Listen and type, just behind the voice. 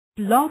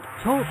Blog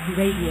Talk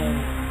Radio.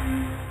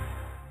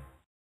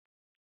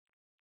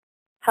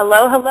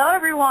 Hello,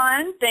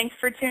 everyone. Thanks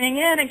for tuning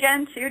in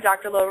again to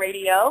Dr. Low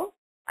Radio.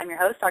 I'm your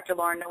host, Dr.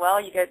 Lauren Noel.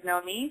 You guys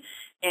know me,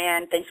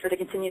 and thanks for the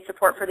continued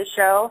support for the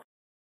show.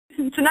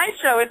 Tonight's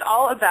show is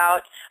all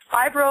about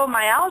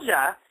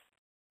fibromyalgia.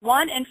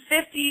 1 in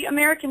 50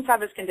 Americans have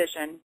this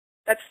condition.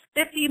 That's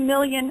 50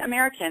 million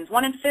Americans.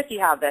 1 in 50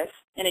 have this,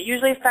 and it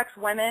usually affects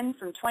women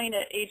from 20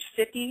 to age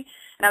 50.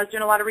 And I was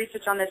doing a lot of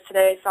research on this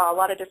today, saw a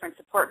lot of different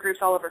support groups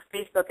all over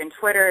Facebook and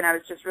Twitter, and I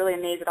was just really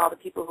amazed at all the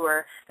people who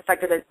are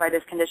affected by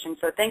this condition.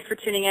 So thanks for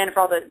tuning in. For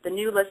all the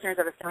new listeners,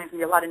 I have a feeling there's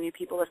going to be a lot of new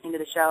people listening to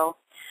the show.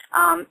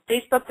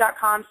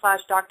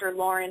 Facebook.com/Dr.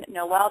 Lauren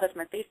Noel, that's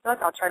my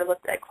Facebook. I'll try to look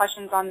at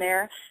questions on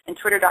there. And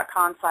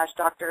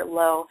Twitter.com/Dr.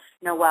 Low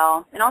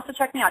Noel. And also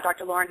check me out,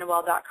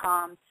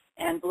 drlaurennoel.com.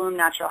 and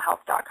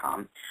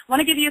bloomnaturalhealth.com. I want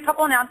to give you a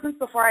couple announcements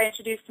before I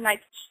introduce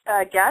tonight's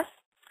guest.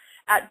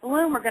 At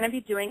Bloom, we're going to be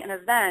doing an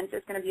event.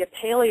 It's going to be a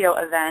paleo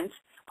event,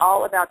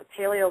 all about the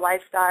paleo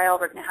lifestyle.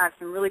 We're going to have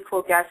some really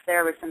cool guests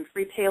there with some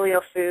free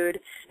paleo food.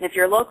 And if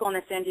you're local in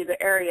the San Diego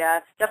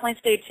area, definitely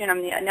stay tuned. I'm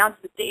going to announce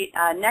the date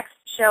next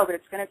show, but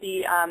it's going to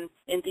be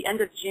in the end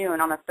of June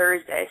on a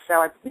Thursday. So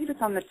I believe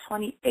it's on the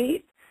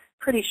 28th,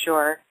 pretty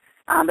sure.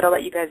 But I'll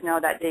let you guys know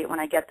that date when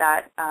I get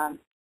that.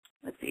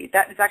 Let's see,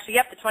 that is actually,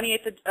 the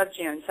 28th of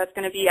June. So that's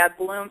going to be at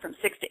Bloom from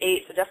 6 to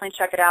 8, so definitely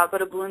check it out. Go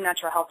to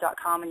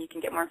bloomnaturalhealth.com and you can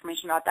get more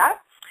information about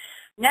that.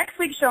 Next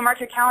week's show, mark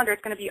your calendar,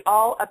 it's going to be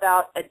all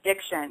about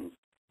addictions.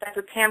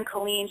 Dr. Pam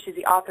Colleen, she's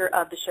the author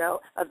of the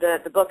show, of the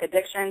book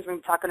Addictions. We're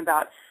going to be talking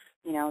about,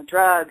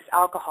 drugs,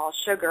 alcohol,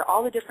 sugar,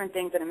 all the different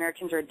things that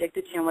Americans are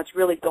addicted to and what's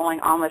really going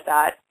on with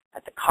that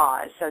at the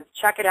cause. So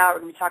check it out.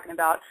 We're going to be talking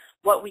about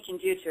what we can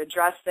do to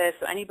address this.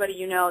 So anybody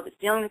you know that's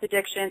dealing with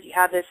addictions, you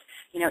have this,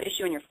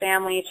 issue in your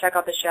family, check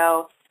out the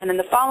show. And then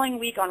the following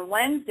week on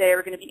Wednesday,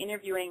 we're going to be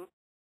interviewing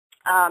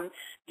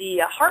the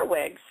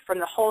Hartwigs from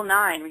the Whole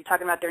Nine. We're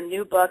talking about their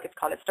new book. It's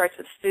called It Starts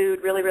With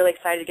Food. Really, really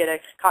excited to get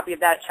a copy of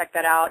that. Check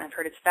that out. And I've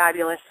heard it's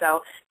fabulous.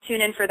 So tune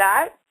in for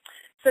that.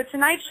 So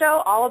tonight's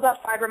show, all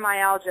about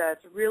fibromyalgia.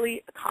 It's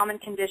really a common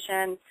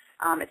condition.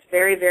 It's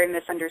very, very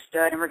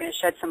misunderstood, and we're going to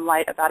shed some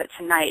light about it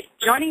tonight.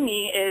 Joining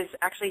me is,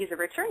 he's a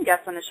return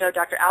guest on the show,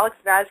 Dr. Alex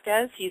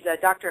Vasquez. He's a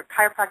doctor of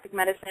chiropractic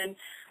medicine,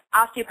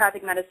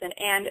 osteopathic medicine,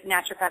 and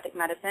naturopathic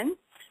medicine.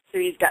 So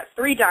he's got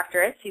 3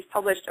 doctorates. He's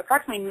published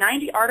approximately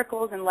 90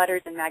 articles and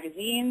letters in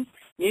magazines,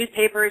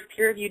 newspapers,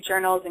 peer-reviewed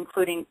journals,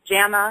 including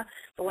JAMA,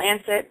 The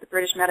Lancet, the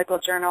British Medical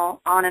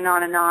Journal, on and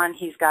on and on.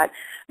 He's got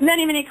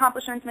many, many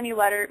accomplishments, many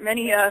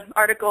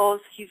articles.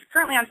 He's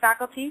currently on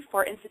faculty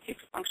for Institute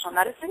for Functional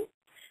Medicine.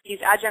 He's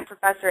adjunct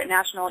professor at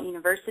National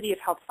University of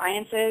Health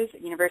Sciences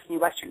at University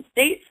of Western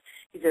States.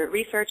 He's a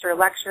researcher,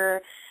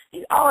 lecturer.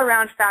 He's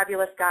all-around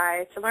fabulous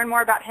guy. To learn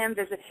more about him,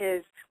 visit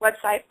his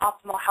website,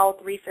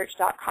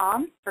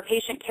 optimalhealthresearch.com. For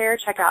patient care,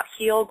 check out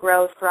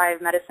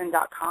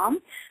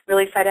healgrowthrivemedicine.com.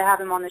 Really excited to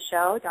have him on the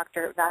show.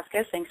 Dr.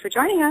 Vasquez, thanks for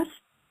joining us.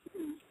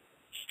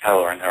 Hi,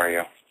 Lauren. How are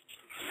you?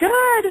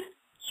 Good.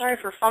 Sorry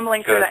for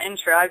fumbling through that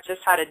intro. I've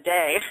just had a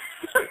day.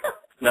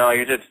 No,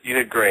 you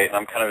did great.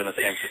 I'm kind of in the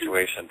same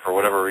situation. For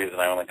whatever reason,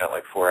 I only got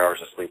like 4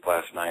 hours of sleep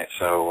last night.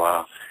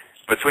 So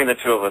between the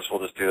two of us, we'll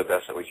just do the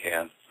best that we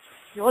can.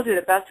 We'll do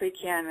the best we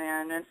can,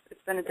 man.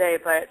 It's been a day,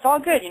 but it's all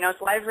good.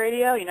 It's live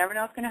radio. You never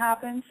know what's going to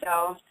happen.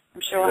 So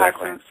I'm sure we'll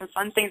have some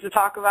fun things to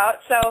talk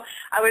about. So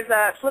I was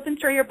flipping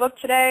through your book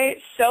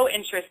today. So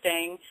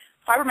interesting.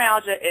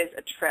 Fibromyalgia is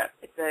a trip.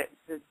 It's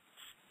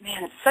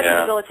such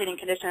a debilitating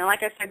condition. And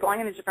like I said, going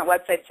on these different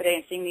websites today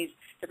and seeing these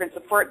different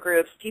support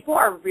groups, people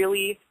are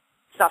really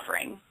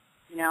suffering.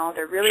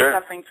 They're really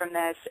suffering from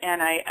this,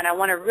 and I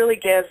want to really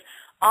give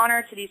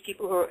honor to these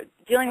people who are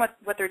dealing with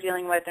what they're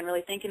dealing with and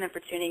really thanking them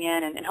for tuning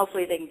in, and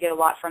hopefully they can get a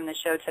lot from the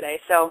show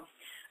today. So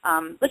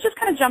let's just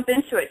kind of jump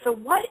into it. So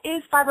what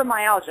is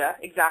fibromyalgia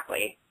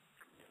exactly?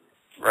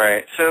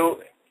 Right.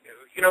 So,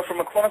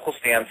 from a clinical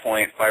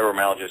standpoint,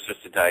 fibromyalgia is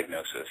just a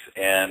diagnosis,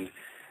 and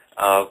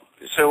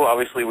so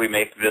obviously we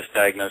make this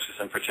diagnosis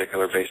in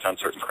particular based on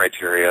certain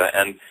criteria,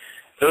 and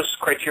those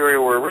criteria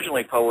were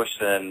originally published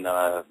in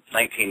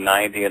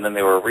 1990, and then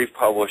they were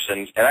republished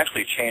and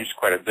actually changed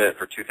quite a bit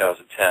for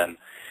 2010.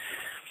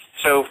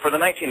 So for the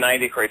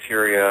 1990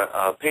 criteria,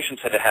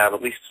 patients had to have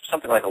at least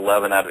something like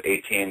 11 out of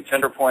 18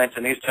 tender points,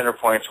 and these tender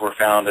points were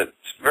found at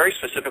very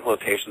specific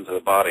locations of the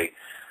body.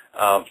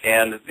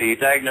 And the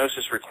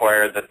diagnosis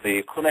required that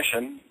the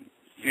clinician,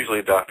 usually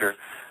a doctor,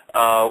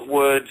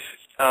 would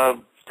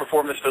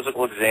perform this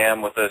physical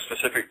exam with a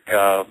specific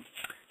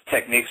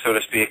technique, so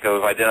to speak,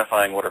 of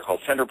identifying what are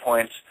called tender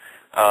points.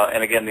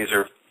 And again, these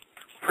are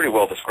pretty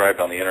well described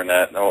on the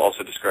internet, and I'll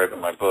also describe in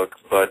my book,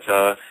 but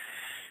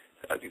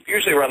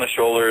usually around the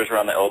shoulders,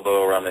 around the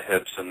elbow, around the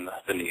hips, and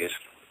the knees.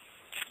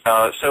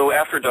 So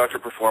after a doctor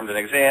performed an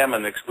exam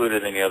and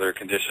excluded any other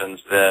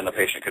conditions, then a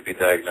patient could be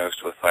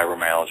diagnosed with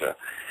fibromyalgia.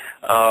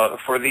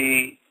 For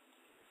the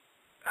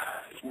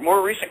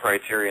more recent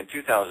criteria in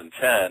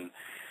 2010,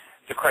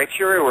 the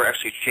criteria were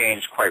actually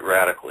changed quite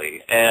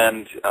radically,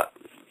 and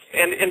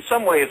and in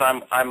some ways,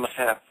 I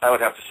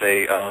would have to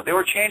say they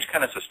were changed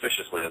kind of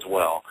suspiciously as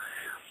well.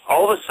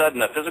 All of a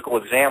sudden, a physical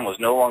exam was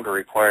no longer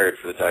required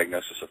for the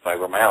diagnosis of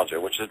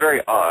fibromyalgia, which is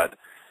very odd,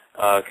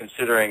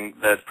 considering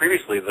that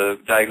previously the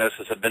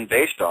diagnosis had been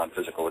based on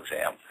physical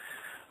exam.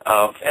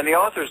 And the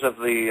authors of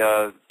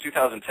the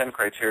 2010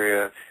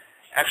 criteria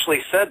actually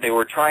said they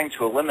were trying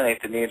to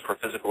eliminate the need for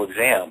physical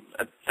exam.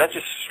 That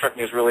just struck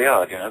me as really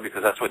odd,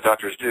 because that's what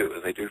doctors do,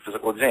 is they do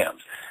physical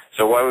exams.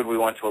 So why would we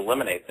want to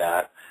eliminate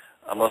that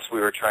unless we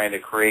were trying to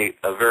create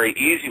a very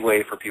easy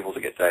way for people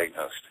to get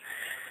diagnosed?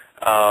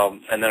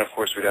 And then, of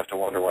course, we'd have to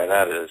wonder why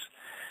that is.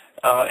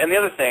 And the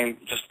other thing,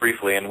 just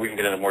briefly, and we can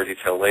get into more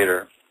detail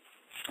later,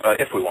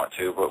 if we want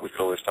to, but we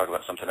could always talk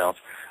about something else,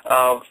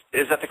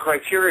 is that the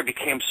criteria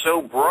became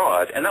so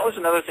broad, and that was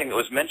another thing that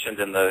was mentioned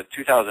in the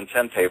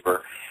 2010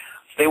 paper.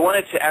 They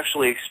wanted to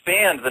actually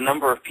expand the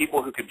number of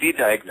people who could be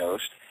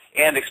diagnosed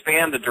and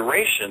expand the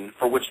duration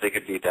for which they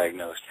could be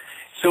diagnosed.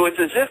 So it's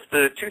as if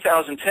the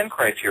 2010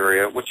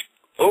 criteria, which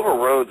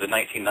overrode the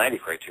 1990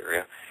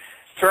 criteria,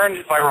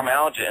 turned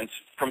fibromyalgia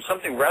from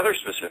something rather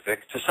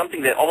specific to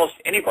something that almost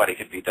anybody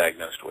could be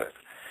diagnosed with.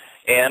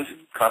 And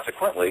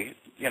consequently,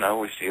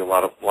 we see a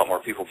lot more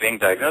people being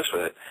diagnosed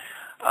with it.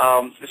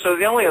 So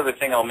the only other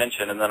thing I'll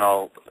mention, and then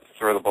I'll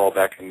throw the ball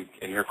back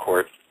in your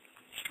court,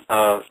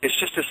 is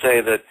just to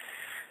say that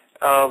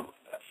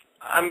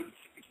I'm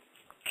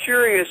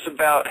curious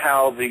about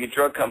how the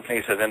drug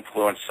companies have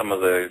influenced some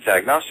of the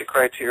diagnostic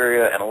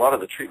criteria and a lot of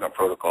the treatment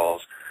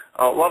protocols.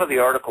 A lot of the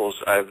articles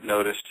I've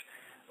noticed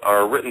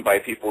are written by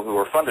people who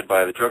are funded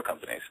by the drug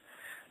companies,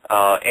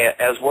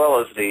 as well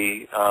as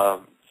the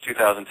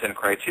 2010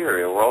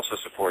 criteria were also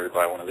supported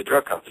by one of the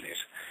drug companies.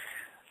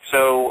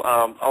 So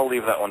I'll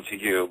leave that one to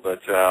you,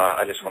 but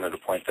I just wanted to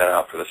point that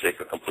out for the sake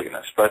of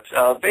completeness. But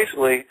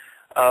basically,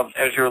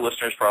 as your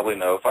listeners probably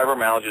know,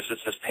 fibromyalgia is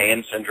this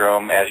pain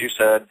syndrome. As you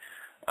said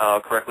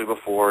correctly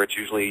before, it's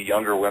usually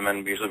younger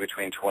women, usually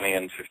between 20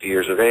 and 50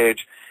 years of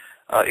age.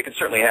 It can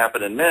certainly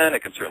happen in men.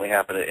 It can certainly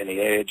happen at any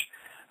age.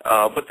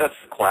 But that's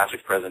the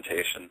classic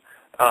presentation.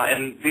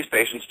 And these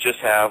patients just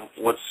have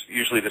what's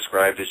usually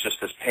described as just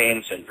this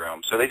pain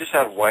syndrome. So they just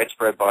have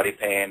widespread body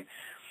pain.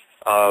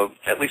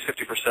 At least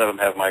 50% of them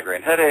have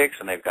migraine headaches,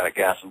 and they've got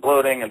gas and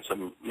bloating and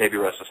some maybe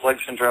restless leg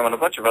syndrome and a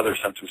bunch of other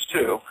symptoms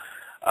too.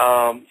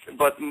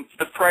 But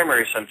the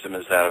primary symptom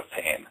is that of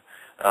pain,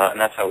 and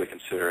that's how we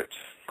consider it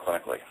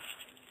clinically.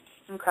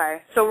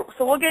 Okay. So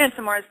we'll get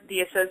into more of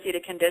the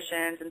associated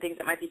conditions and things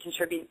that might be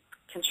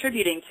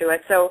contributing to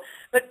it. So,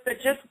 but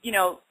just,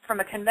 from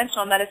a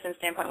conventional medicine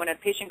standpoint, when a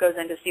patient goes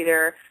in to see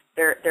their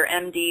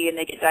MD and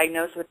they get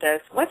diagnosed with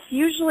this, what's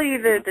usually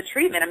the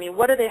treatment? I mean,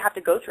 what do they have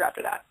to go through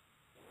after that?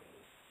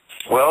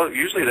 Well,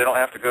 usually they don't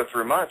have to go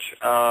through much.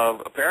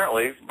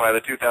 Apparently, by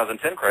the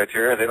 2010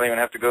 criteria, they don't even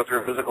have to go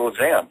through a physical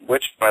exam,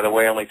 which, by the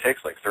way, only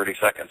takes like 30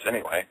 seconds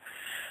anyway.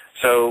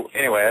 So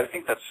anyway, I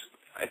think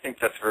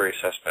that's very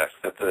suspect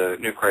that the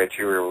new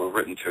criteria were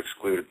written to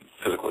exclude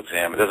physical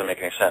exam. It doesn't make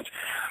any sense.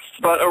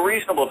 But a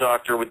reasonable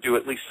doctor would do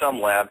at least some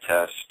lab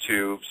tests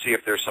to see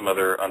if there's some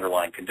other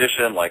underlying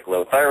condition, like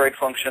low thyroid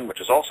function,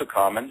 which is also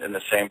common in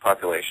the same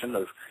population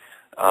of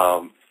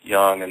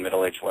young and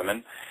middle-aged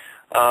women.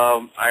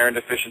 Iron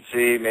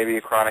deficiency, maybe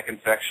a chronic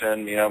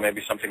infection,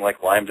 maybe something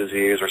like Lyme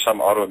disease or some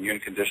autoimmune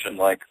condition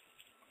like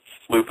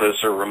lupus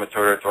or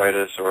rheumatoid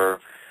arthritis or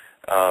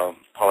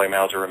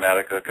polymyalgia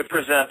rheumatica could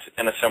present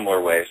in a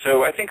similar way.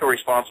 So I think a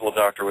responsible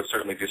doctor would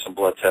certainly do some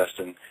blood tests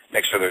and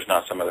make sure there's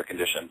not some other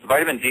condition.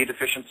 Vitamin D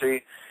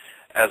deficiency,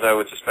 as I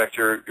would suspect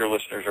your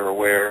listeners are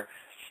aware,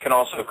 can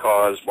also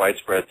cause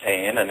widespread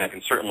pain, and it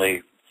can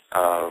certainly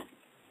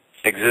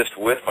exist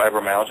with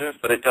fibromyalgia,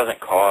 but it doesn't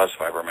cause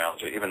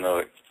fibromyalgia, even though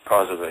it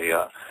causes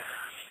a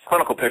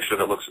clinical picture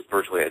that looks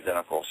virtually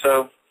identical.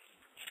 So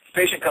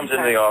the patient comes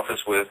into the office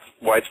with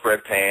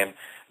widespread pain.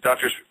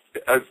 Doctors,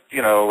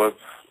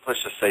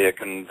 let's just say a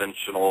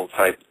conventional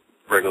type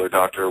regular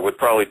doctor would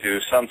probably do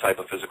some type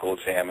of physical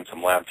exam and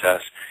some lab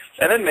tests,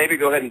 and then maybe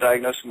go ahead and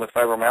diagnose them with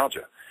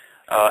fibromyalgia,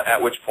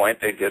 at which point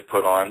they'd get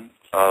put on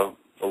a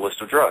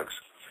list of drugs.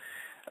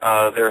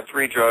 There are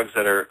 3 drugs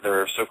that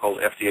are so-called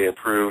FDA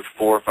approved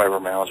for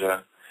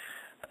fibromyalgia,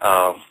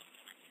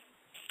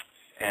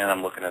 and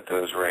I'm looking at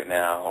those right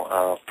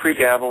now.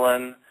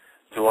 Pregabalin,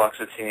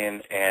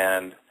 duloxetine,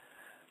 and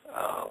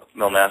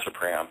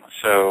milnacipran.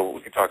 So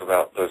we can talk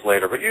about those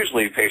later, but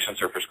usually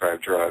patients are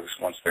prescribed drugs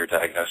once they're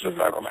diagnosed with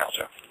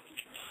fibromyalgia.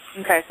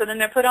 Okay, so then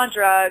they're put on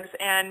drugs,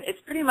 and it's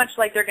pretty much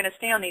like they're going to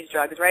stay on these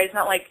drugs, right? It's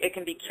not like it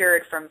can be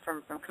cured from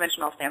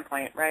conventional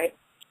standpoint, right?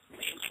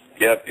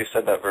 Yep, you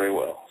said that very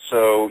well.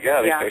 So,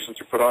 these patients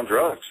are put on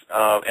drugs.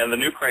 And the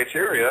new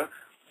criteria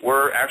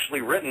were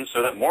actually written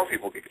so that more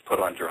people could get put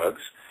on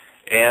drugs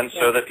and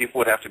so that people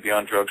would have to be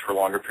on drugs for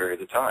longer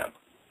periods of time.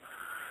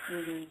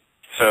 Mm-hmm.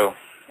 So,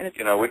 and it's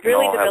we can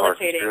really all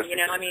debilitating, have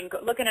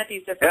our looking at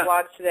these different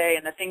blogs today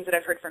and the things that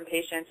I've heard from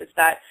patients, it's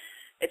that,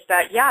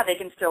 they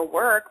can still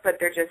work, but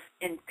they're just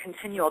in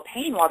continual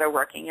pain while they're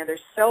working. They're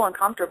so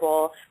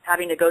uncomfortable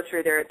having to go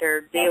through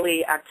their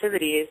daily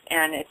activities,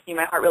 and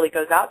my heart really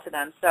goes out to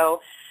them.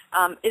 So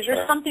Is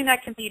there something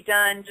that can be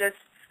done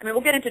we'll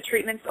get into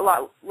treatments a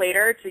lot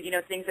later to,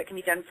 things that can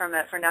be done from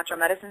a natural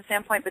medicine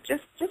standpoint, but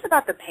just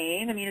about the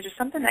pain, is there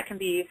something that can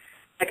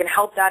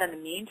help that in the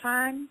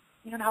meantime,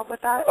 to help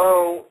with that?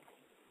 Oh,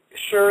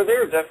 sure.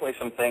 There are definitely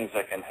some things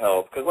that can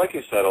help because, like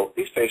you said,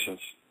 these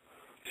patients,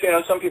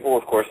 some people,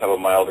 of course, have a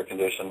milder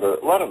condition,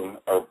 but a lot of them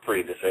are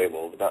pretty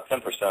disabled. About 10%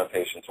 of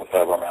patients with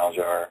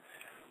fibromyalgia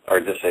are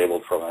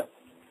disabled from it.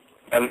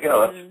 And,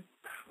 that's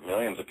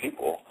millions of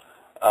people.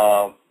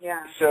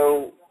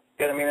 So,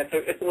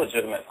 it's a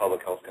legitimate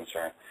public health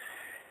concern.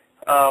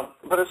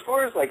 But as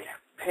far as,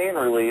 pain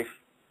relief,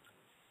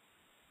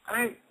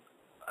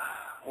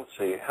 let's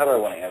see, how do I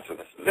want to answer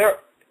this?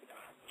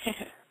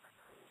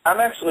 I'm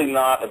actually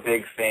not a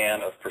big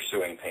fan of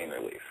pursuing pain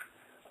relief.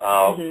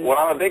 What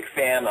I'm a big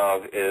fan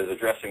of is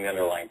addressing the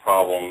underlying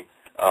problem,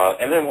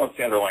 and then once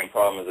the underlying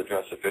problem is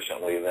addressed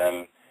sufficiently,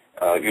 then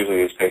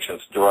usually these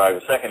patients derive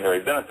a secondary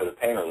benefit of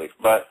pain relief.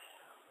 But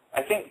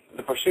I think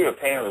the pursuit of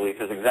pain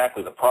relief is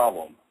exactly the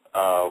problem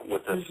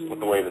with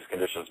the way this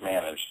condition is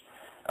managed.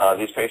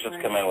 These patients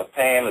come in with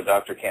pain. The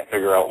doctor can't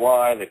figure out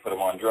why. They put them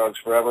on drugs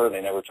forever.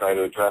 They never try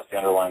to address the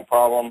underlying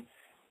problem,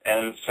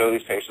 and so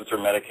these patients are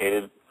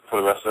medicated for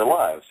the rest of their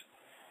lives.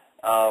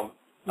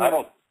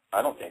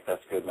 I don't think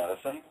that's good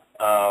medicine,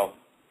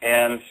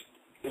 and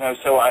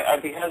so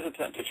I'd be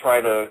hesitant to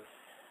try to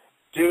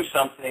do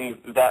something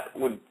that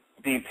would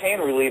be pain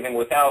relieving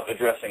without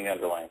addressing the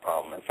underlying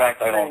problem. In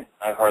fact, I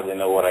hardly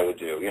know what I would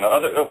do.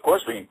 Of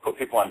course, we can put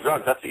people on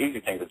drugs. That's the easy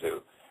thing to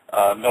do.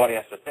 Nobody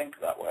has to think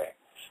that way.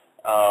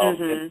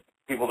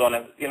 People don't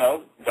have,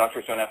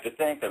 doctors don't have to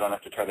think. They don't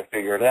have to try to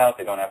figure it out.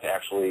 They don't have to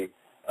actually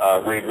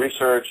read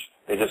research.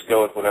 They just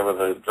go with whatever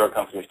the drug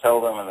companies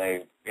tell them, and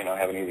they,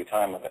 have an easy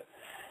time with it.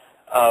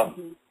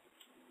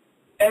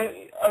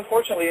 And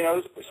unfortunately,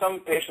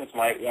 some patients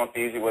might want the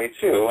easy way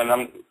too, and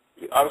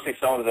obviously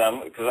some of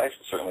them, because I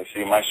certainly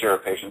see my share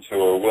of patients who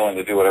are willing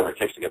to do whatever it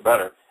takes to get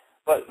better,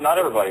 but not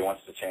everybody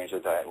wants to change their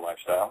diet and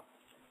lifestyle.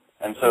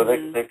 And so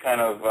they kind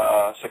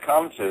of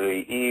succumb to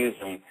the ease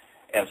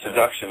and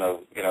seduction of,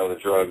 the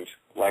drugged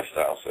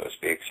lifestyle, so to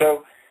speak.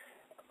 So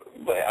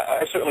but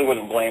I certainly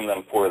wouldn't blame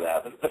them for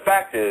that. The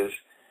fact is,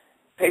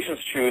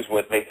 patients choose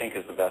what they think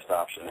is the best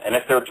option. And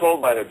if they're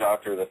told by their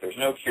doctor that there's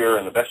no cure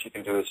and the best you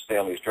can do is stay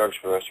on these drugs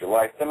for the rest of your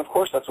life, then of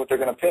course that's what they're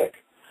going to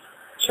pick.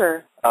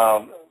 Sure.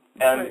 And,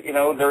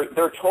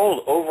 they're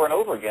told over and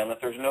over again that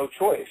there's no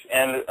choice.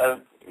 And,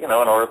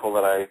 an article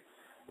that I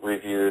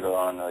reviewed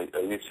on a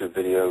YouTube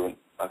video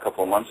a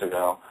couple of months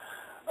ago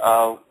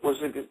was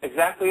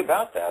exactly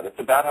about that. It's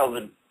about how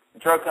the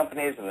drug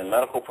companies and the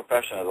medical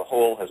profession as a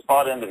whole has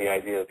bought into the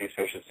idea that these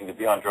patients need to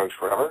be on drugs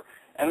forever.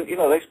 And, of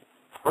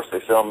course,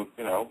 they sell,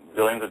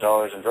 billions of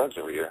dollars in drugs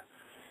every year.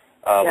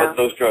 But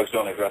those drugs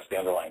don't address the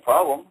underlying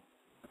problem.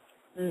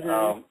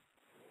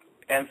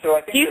 And so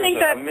I think do you think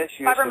that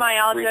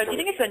fibromyalgia, do you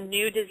think it's a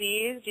new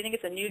disease? Do you think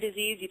it's a new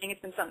disease? Do you think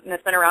it's been something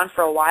that's been around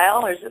for a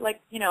while? Or is it a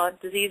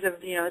disease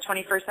of, the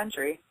 21st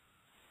century?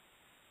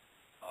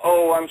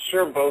 Oh, I'm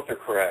sure both are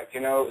correct.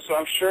 So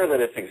I'm sure that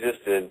it's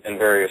existed in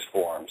various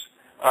forms.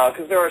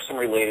 Because there are some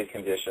related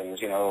conditions,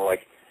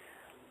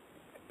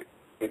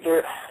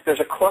 there's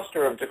a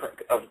cluster of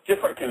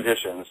different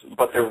conditions,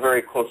 but they're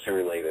very closely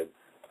related.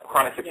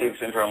 Chronic fatigue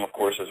syndrome, of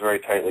course, is very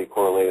tightly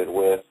correlated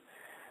with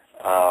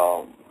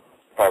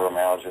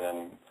fibromyalgia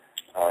and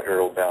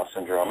irritable bowel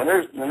syndrome, and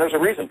there's a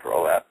reason for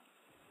all that.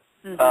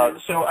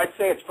 So I'd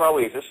say it's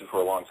probably existed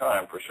for a long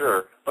time, for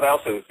sure, but I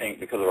also think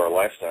because of our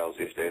lifestyles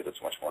these days,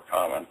 it's much more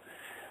common.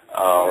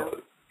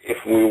 If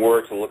we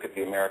were to look at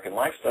the American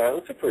lifestyle,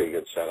 it's a pretty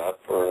good setup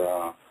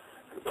for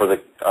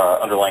the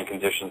underlying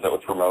conditions that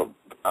would promote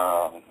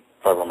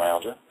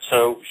fibromyalgia.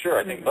 So sure,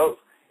 I think both.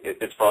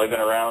 It's probably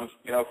been around,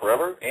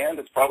 forever, and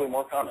it's probably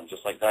more common,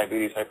 just like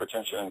diabetes,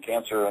 hypertension, and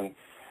cancer, and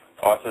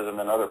autism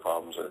and other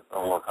problems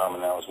are more common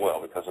now as well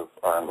because of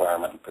our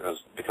environment, because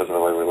of the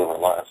way we live our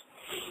lives.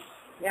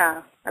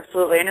 Yeah,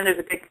 absolutely. I know there's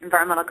a big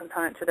environmental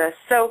component to this.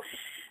 So,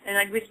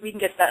 and we can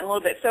get to that in a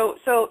little bit. So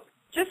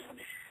just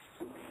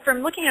from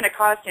looking at a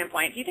cause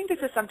standpoint, do you think this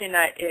is something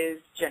that is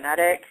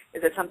genetic?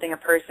 Is it something a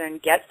person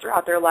gets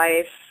throughout their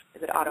life?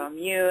 Is it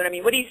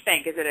autoimmune? What do you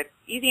think? Is it an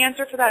easy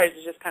answer for that, or is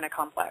it just kind of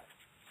complex?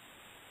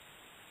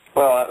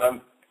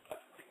 Well,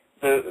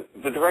 the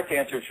direct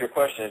answer to your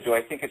question is, do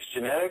I think it's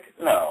genetic?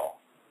 No.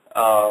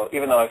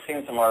 Even though I've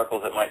seen some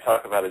articles that might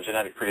talk about a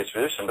genetic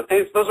predisposition, but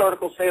those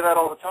articles say that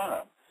all the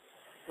time.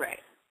 Right.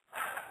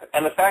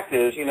 And the fact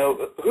is,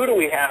 who do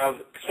we have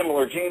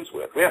similar genes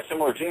with? We have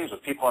similar genes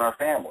with people in our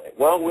family.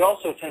 Well, we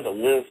also tend to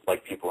live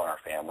like people in our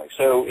family.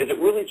 So is it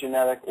really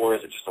genetic, or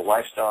is it just a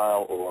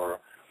lifestyle or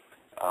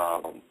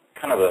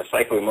kind of a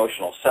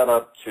psycho-emotional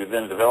setup to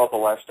then develop a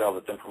lifestyle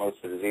that then promotes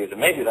the disease? And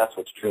maybe that's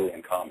what's truly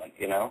in common,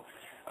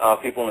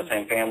 People in the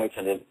same family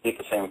tend to eat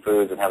the same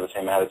foods and have the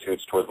same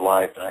attitudes towards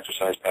life and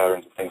exercise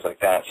patterns and things like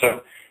that.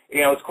 So,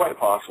 it's quite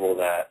possible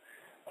that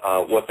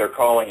what they're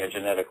calling a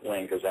genetic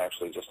link is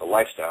actually just a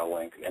lifestyle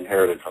link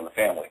inherited from the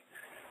family.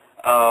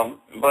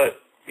 But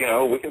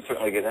we can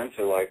certainly get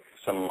into like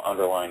some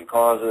underlying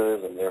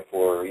causes and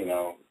therefore,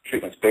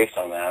 treatments based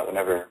on that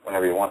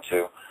whenever you want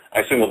to.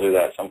 I assume we'll do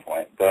that at some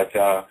point. But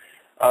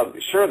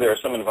sure, there are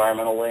some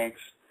environmental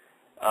links.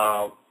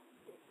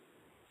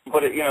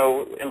 But,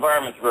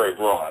 environment's very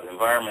broad.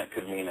 Environment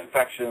could mean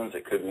infections.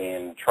 It could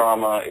mean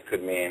trauma. It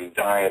could mean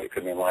diet. It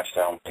could mean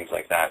lifestyle and things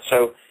like that.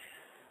 So,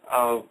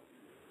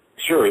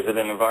 sure, is it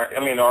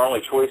our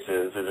only choice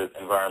is it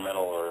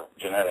environmental or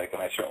genetic?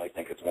 And I certainly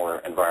think it's more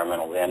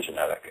environmental than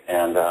genetic.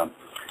 And,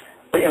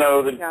 but,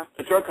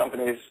 the drug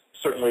companies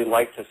certainly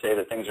like to say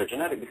that things are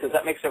genetic because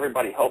that makes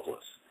everybody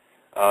helpless.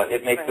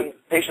 It makes the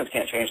patients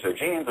can't change their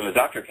genes, and the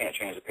doctor can't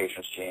change the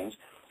patient's genes.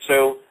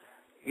 So,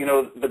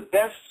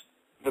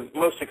 the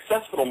most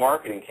successful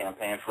marketing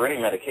campaign for any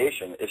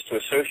medication is to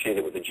associate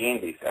it with a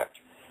gene defect,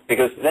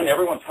 because then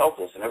everyone's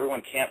helpless and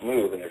everyone can't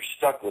move and they're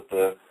stuck with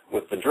the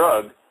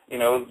drug,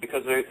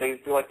 because they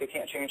feel like they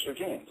can't change their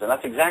genes. And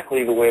that's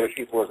exactly the way that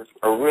people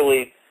are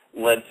really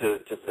led to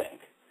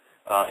think.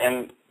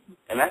 And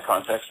in that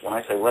context, when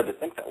I say led to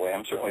think that way,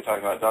 I'm certainly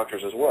talking about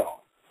doctors as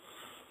well.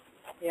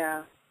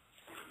 Yeah.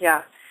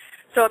 Yeah.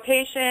 So a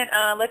patient,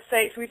 let's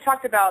say, so we've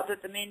talked about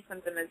that the main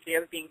symptom is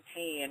being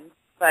pain,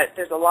 but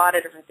there's a lot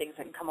of different things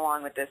that can come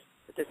along with this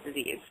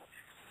disease.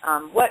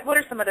 What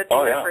are some of the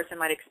things a person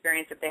might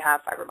experience if they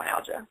have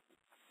fibromyalgia?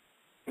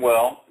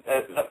 Well,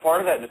 part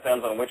of that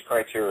depends on which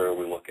criteria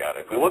we look at.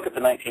 If we look at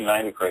the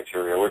 1990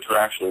 criteria, which are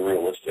actually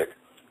realistic,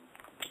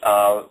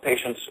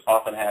 patients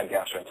often had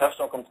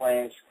gastrointestinal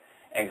complaints,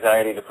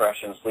 anxiety,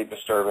 depression, sleep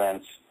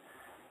disturbance,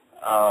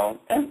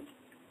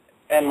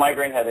 and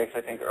migraine headaches,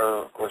 I think,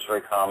 are, of course,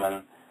 very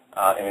common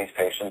in these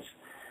patients.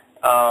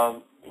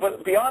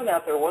 But beyond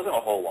that, there wasn't a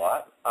whole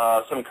lot.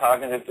 Some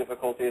cognitive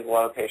difficulties. A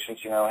lot of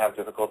patients, have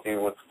difficulty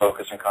with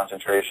focus and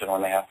concentration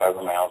when they have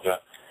fibromyalgia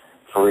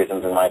for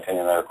reasons, in my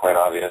opinion, that are quite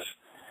obvious.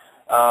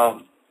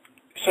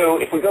 So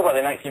if we go by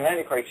the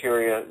 1990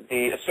 criteria,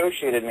 the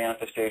associated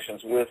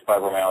manifestations with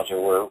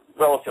fibromyalgia were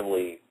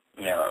relatively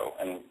narrow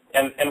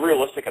and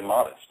realistic and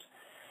modest.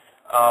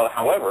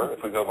 However,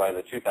 if we go by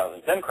the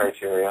 2010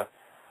 criteria,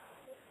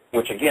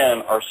 which,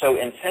 again, are so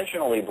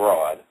intentionally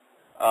broad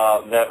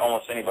that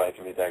almost anybody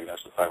can be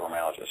diagnosed with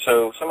fibromyalgia.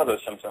 So some of those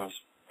symptoms,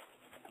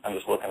 I'm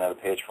just looking at a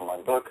page from my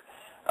book,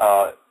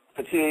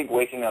 fatigue,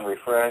 waking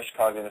unrefreshed,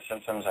 cognitive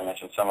symptoms, I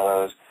mentioned some of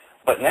those.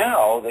 But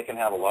now they can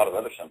have a lot of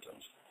other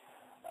symptoms.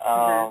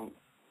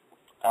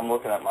 I'm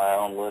looking at my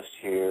own list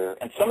here.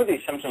 And some of these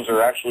symptoms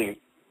are actually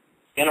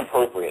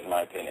inappropriate, in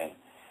my opinion.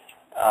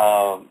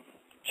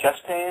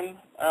 Chest pain,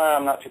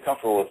 I'm not too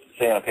comfortable with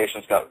saying a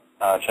patient's got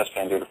chest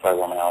pain due to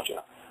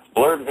fibromyalgia.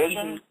 Blurred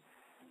vision,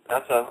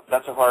 that's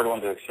a hard one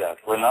to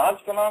accept.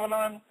 Raynaud's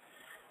phenomenon,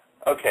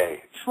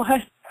 okay.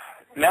 What?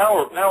 Now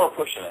we're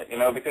pushing it,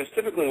 because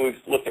typically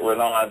we've looked at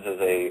Raynaud's as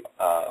a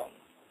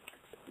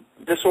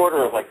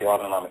disorder of like the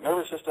autonomic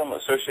nervous system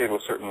associated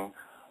with certain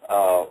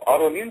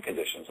autoimmune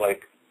conditions,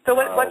 like. So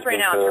what's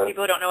Raynaud's? For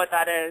people who don't know what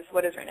that is,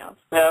 what is Raynaud's?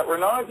 Yeah,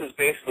 Raynaud's is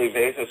basically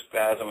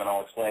vasospasm, and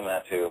I'll explain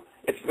that too.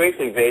 It's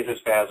basically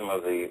vasospasm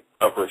of the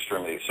upper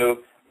extremity.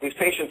 So these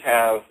patients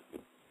have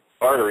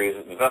arteries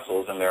and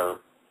vessels in their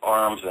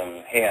arms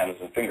and hands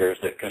and fingers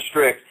that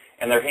constrict,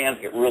 and their hands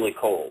get really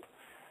cold.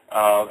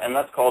 And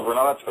that's called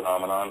Raynaud's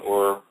phenomenon,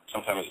 or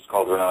sometimes it's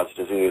called Raynaud's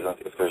disease,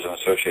 if there's an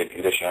associated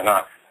condition or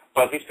not.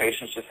 But these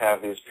patients just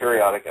have these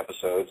periodic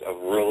episodes of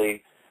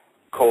really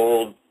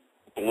cold,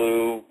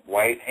 blue,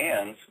 white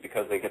hands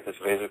because they get this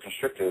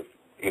vasoconstrictive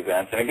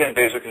event. And again,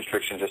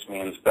 vasoconstriction just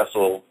means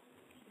vessel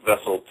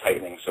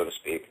tightening, so to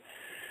speak.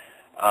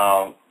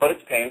 But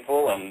it's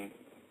painful and,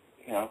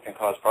 can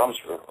cause problems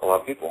for a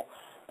lot of people.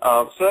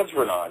 So that's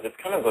Raynaud's. It's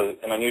kind of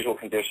an unusual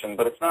condition,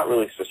 but it's not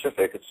really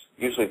specific. It's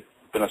usually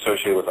been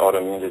associated with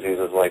autoimmune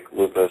diseases like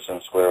lupus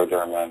and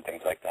scleroderma and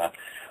things like that.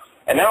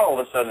 And now all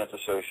of a sudden it's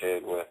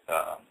associated with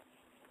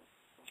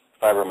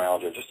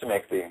fibromyalgia, just to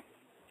make the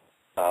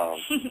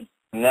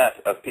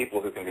net of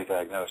people who can be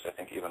diagnosed, I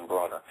think, even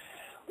broader.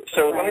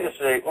 So let me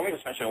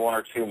just mention one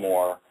or two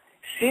more.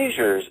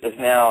 Seizures is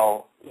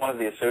now one of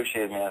the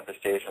associated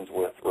manifestations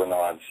with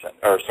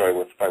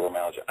with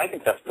fibromyalgia. I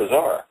think that's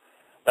bizarre.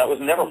 That was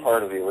never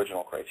part of the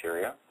original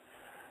criteria.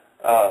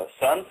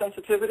 Sun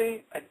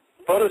sensitivity,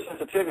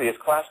 photosensitivity is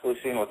classically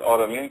seen with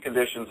autoimmune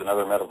conditions and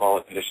other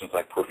metabolic conditions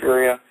like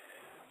porphyria.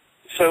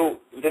 So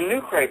the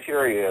new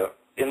criteria,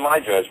 in my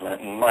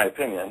judgment, in my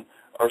opinion,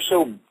 are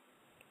so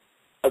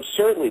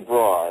absurdly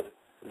broad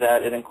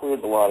that it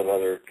includes a lot of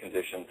other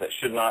conditions that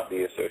should not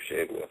be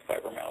associated with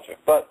fibromyalgia.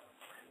 But,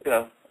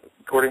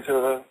 according to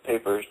the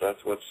papers,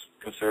 that's what's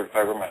considered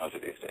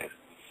fibromyalgia these days.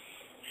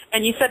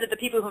 And you said that the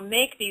people who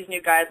make these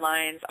new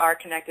guidelines are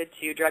connected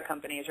to drug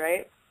companies,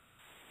 right?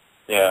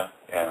 Yeah.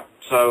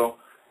 So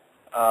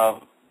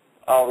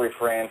I'll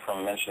refrain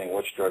from mentioning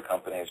which drug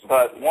companies,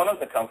 but one of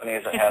the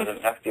companies that has an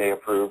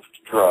FDA-approved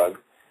drug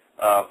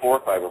for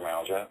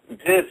fibromyalgia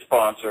did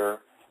sponsor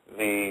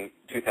the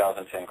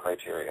 2010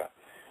 criteria.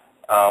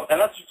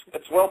 And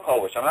it's well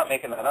published. I'm not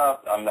making that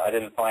up. I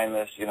didn't find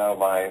this,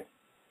 by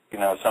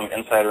some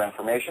insider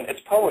information.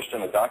 It's published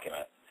in the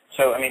document.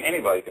 So, I mean,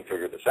 anybody can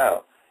figure this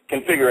out.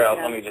 Can figure out,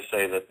 let me just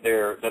say that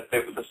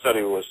the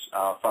study was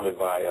funded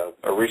by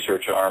a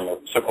research arm, a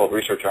so-called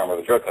research arm of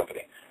a drug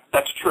company.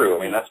 That's true.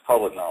 I mean, that's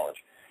public knowledge.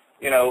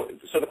 You know,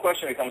 so the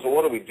question becomes, well,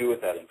 what do we do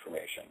with that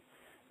information?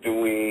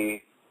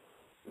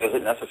 Does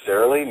it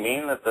necessarily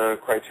mean that the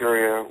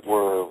criteria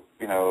were,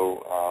 you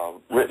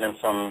know, written in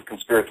some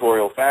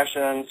conspiratorial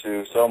fashion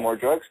to sell more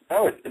drugs?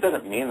 No, it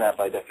doesn't mean that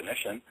by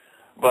definition,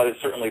 but it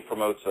certainly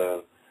promotes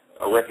a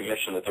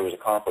recognition that there was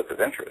a conflict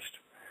of interest.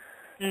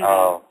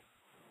 Mm-hmm.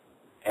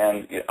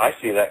 And I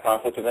see that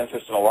conflict of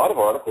interest in a lot of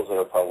articles that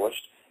are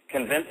published,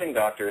 convincing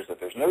doctors that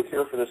there's no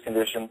cure for this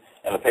condition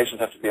and the patients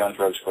have to be on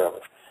drugs forever.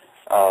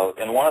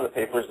 In one of the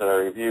papers that I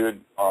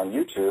reviewed on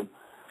YouTube,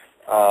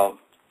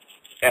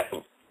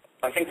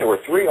 I think there were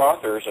 3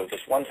 authors of this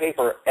one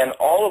paper, and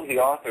all of the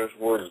authors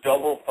were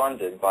double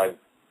funded by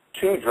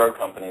 2 drug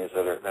companies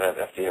that have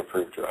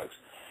FDA-approved drugs.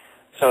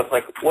 So it's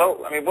like,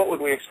 well, I mean, what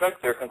would we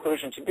expect their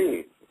conclusion to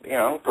be? You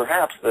know,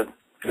 perhaps that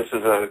this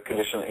is a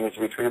condition that needs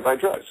to be treated by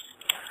drugs.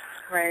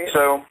 Right.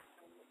 So,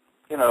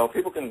 you know,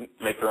 people can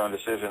make their own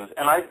decisions.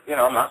 And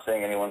I'm not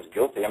saying anyone's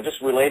guilty. I'm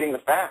just relating the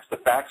facts. The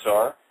facts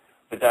are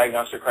the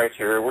diagnostic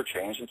criteria were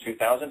changed in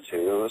 2002.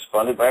 It was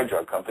funded by a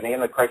drug company,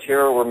 and the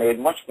criteria were made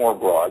much more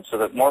broad so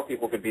that more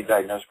people could be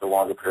diagnosed for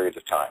longer periods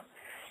of time.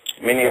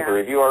 Many of the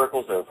review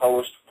articles that are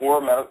published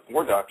for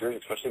doctors,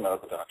 especially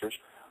medical doctors,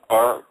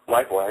 are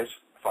likewise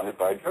funded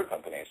by drug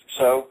companies.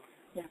 So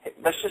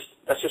that's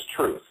just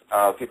truth.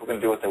 People can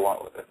do what they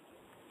want with it.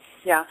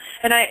 Yeah,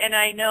 and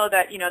I know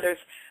that, you know, there's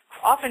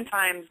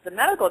oftentimes the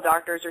medical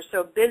doctors are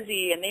so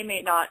busy and they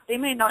may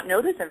not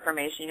know this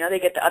information. You know, they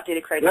get the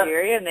updated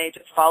criteria and they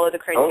just follow the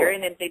criteria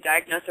and then they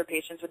diagnose their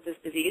patients with this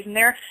disease. And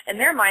in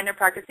their mind, they're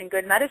practicing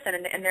good medicine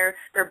and they're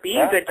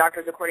being good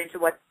doctors according to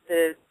what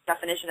the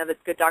definition of a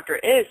good doctor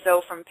is.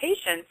 So from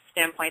patients'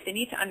 standpoint, they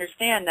need to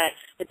understand that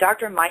the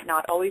doctor might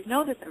not always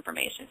know this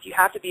information. So you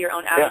have to be your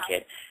own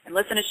advocate and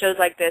listen to shows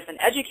like this and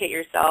educate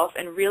yourself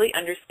and really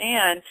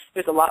understand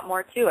there's a lot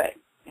more to it.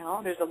 You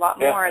know, there's a lot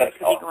more that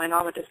could be going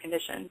on with this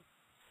condition.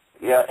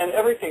 Yeah, and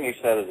everything you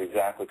said is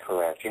exactly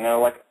correct. You know,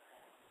 like,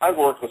 I've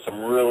worked with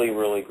some really,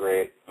 really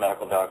great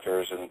medical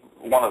doctors, and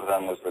one of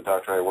them was the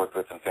doctor I worked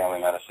with in family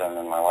medicine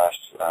in my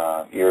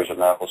last years of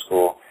medical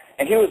school.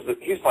 And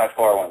he's by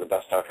far one of the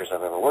best doctors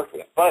I've ever worked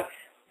with. But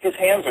his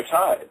hands are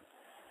tied.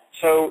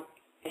 So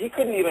he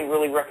couldn't even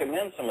really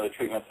recommend some of the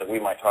treatments that we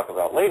might talk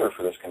about later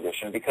for this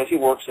condition because he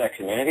works in a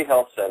community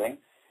health setting,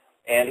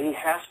 and he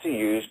has to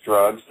use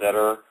drugs that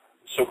are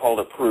so-called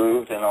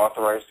approved and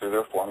authorized through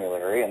their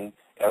formulary and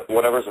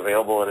whatever's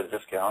available at a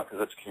discount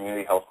because it's a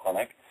community health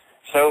clinic.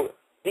 So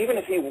even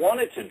if he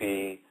wanted to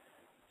be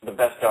the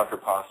best doctor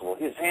possible,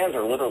 his hands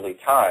are literally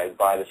tied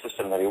by the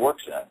system that he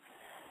works in.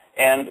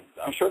 And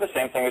I'm sure the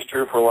same thing is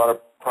true for a lot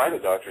of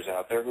private doctors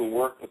out there who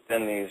work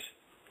within these,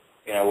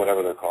 you know,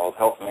 whatever they're called,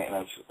 health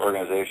maintenance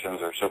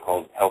organizations or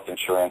so-called health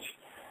insurance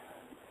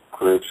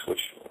groups, which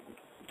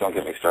don't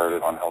get me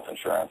started on health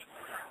insurance.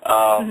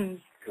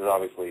 Because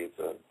obviously it's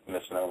a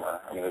misnomer.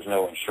 I mean, there's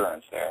no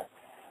insurance there.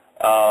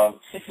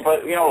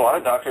 But, you know, a lot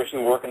of doctors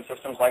who work in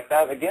systems like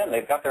that, again,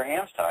 they've got their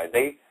hands tied.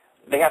 They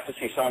have to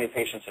see so many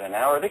patients in an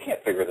hour. They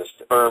can't figure this,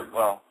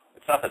 well,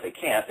 it's not that they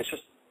can't. It's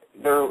just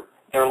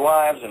their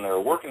lives and their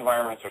work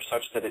environments are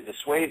such that it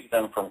dissuades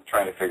them from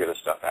trying to figure this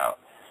stuff out.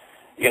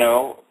 You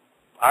know,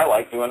 I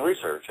like doing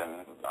research,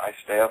 and I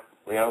stay up,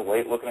 you know,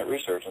 late looking at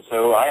research. And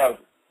so I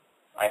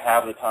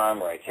have the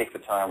time, or I take the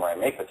time, or I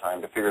make the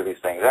time to figure these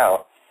things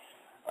out.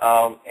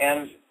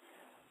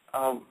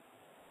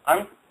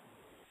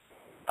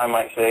 I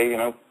might say, you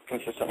know,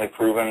 consistently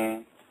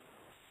proven,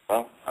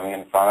 well, I mean,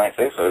 if I might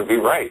say so, to be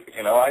right.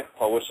 You know, I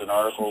published an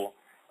article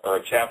or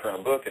a chapter in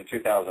a book in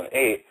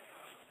 2008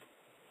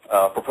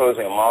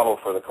 proposing a model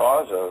for the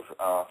cause of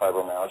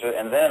fibromyalgia,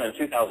 and then in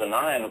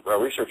 2009, a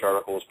research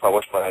article was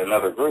published by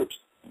another group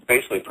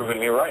basically proving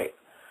me right.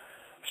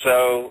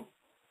 So,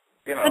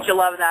 you know. Don't you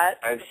love that?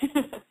 I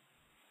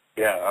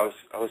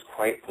was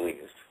quite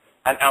pleased.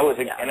 And I was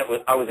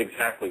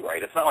exactly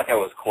right. It's not like I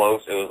was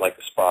close. It was like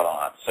spot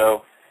on.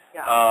 So,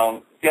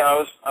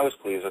 I was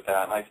pleased with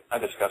that, and I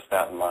discussed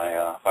that in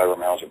my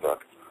fibromyalgia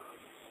book.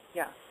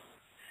 Yeah.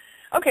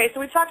 Okay, so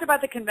we talked about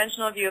the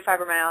conventional view of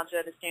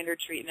fibromyalgia, the standard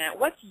treatment.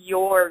 What's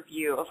your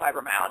view of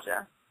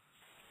fibromyalgia?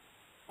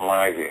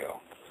 My view.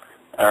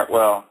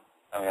 Well,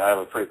 I mean, I have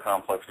a pretty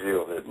complex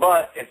view of it,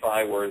 but if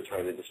I were to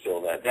try to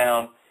distill that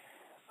down,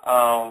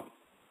 summarize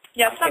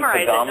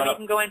it, and we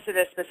can go into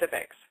the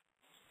specifics.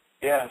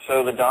 Yeah,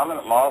 so the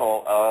dominant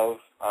model of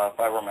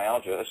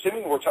fibromyalgia,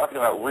 assuming we're talking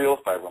about real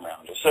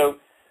fibromyalgia, so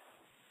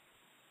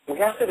we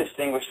have to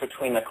distinguish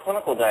between the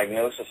clinical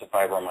diagnosis of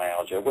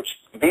fibromyalgia, which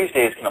these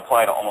days can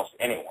apply to almost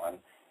anyone,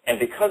 and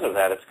because of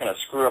that, it's going to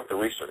screw up the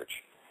research.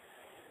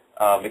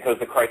 Because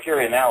the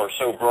criteria now are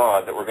so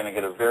broad that we're going to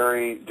get a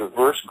very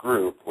diverse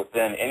group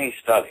within any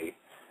study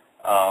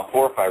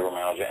for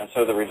fibromyalgia, and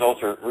so the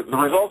results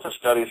of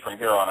studies from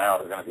here on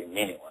out are going to be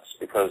meaningless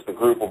because the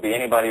group will be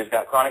anybody who's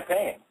got chronic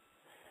pain.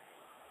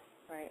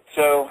 Right.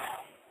 So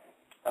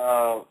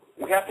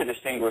we have to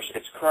distinguish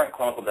its current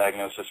clinical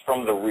diagnosis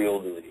from the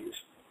real disease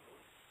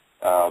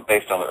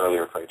based on the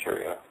earlier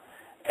criteria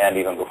and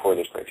even before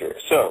this criteria.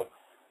 So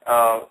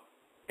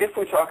if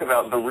we talk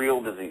about the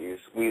real disease,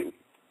 we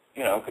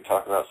could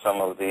talk about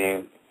some of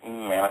the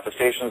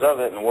manifestations of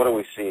it and what do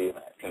we see in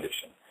that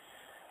condition.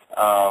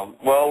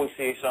 Well, we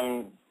see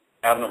some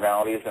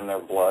abnormalities in their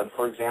blood,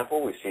 for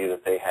example. We see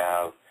that they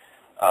have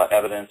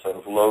evidence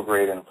of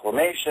low-grade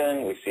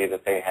inflammation. We see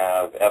that they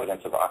have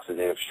evidence of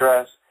oxidative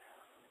stress.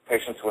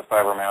 Patients with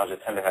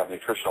fibromyalgia tend to have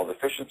nutritional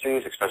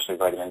deficiencies, especially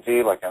vitamin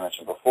D, like I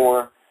mentioned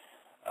before.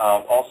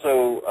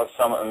 Also of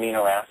some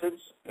amino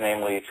acids,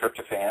 namely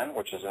tryptophan,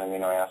 which is an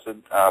amino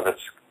acid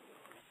that's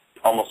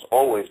almost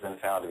always been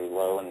found to be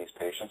low in these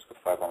patients with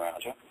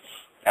fibromyalgia.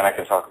 And I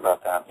can talk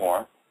about that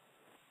more.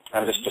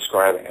 I'm just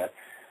describing it.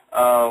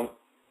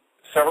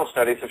 Several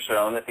studies have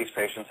shown that these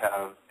patients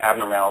have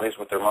abnormalities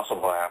with their muscle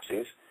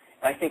biopsies.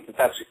 And I think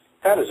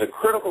that is a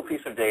critical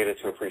piece of data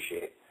to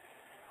appreciate.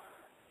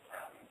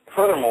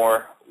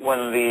 Furthermore,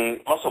 when the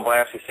muscle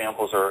biopsy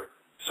samples are,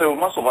 so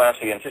muscle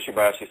biopsy and tissue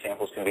biopsy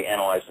samples can be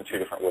analyzed in two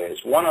different ways.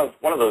 One of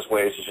those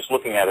ways is just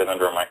looking at it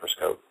under a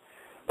microscope.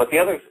 But the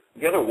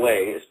other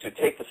way is to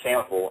take the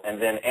sample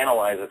and then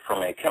analyze it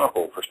from a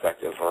chemical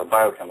perspective or a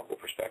biochemical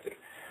perspective.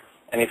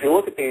 And if you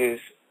look at these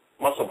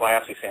muscle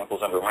biopsy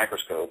samples under a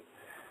microscope,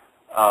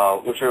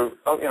 which are,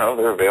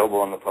 they're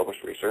available in the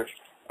published research,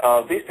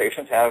 these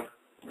patients have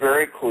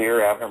very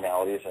clear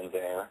abnormalities in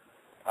their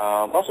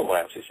muscle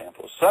biopsy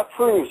samples. So that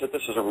proves that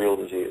this is a real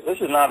disease. This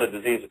is not a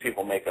disease that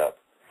people make up.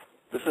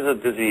 This is a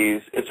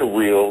disease, it's a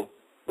real,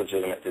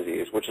 legitimate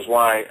disease, which is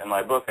why in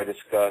my book I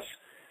discuss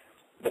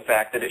the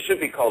fact that it should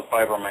be called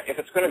fibromyalgia. If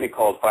it's going to be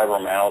called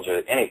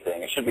fibromyalgia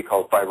anything, it should be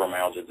called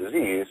fibromyalgia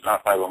disease,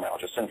 not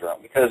fibromyalgia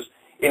syndrome, because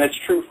in its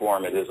true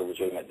form it is a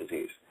legitimate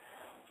disease.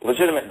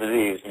 Legitimate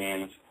disease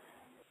means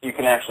you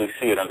can actually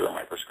see it under a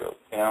microscope,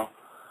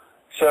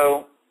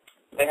 So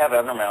they have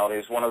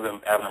abnormalities. One of the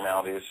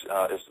abnormalities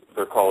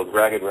they're called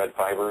ragged red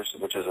fibers,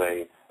 which is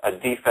a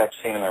defect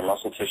seen in their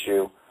muscle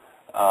tissue,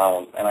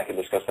 and I can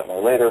discuss that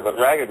more later. But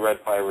ragged red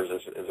fibers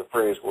is a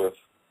phrase worth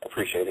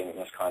appreciating in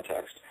this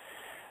context.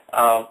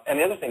 And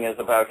the other thing is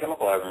the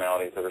biochemical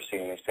abnormalities that are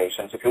seen in these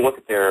patients. If you look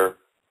at their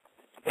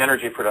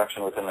energy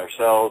production within their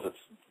cells, it's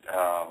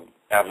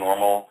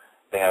abnormal.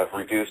 They have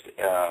reduced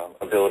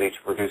ability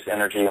to produce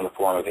energy in the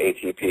form of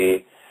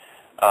ATP,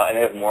 and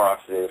they have more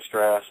oxidative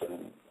stress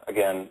and,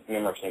 again,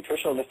 numerous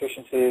nutritional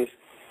deficiencies,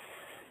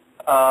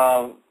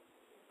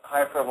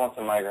 high prevalence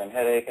of migraine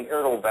headache, and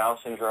irritable bowel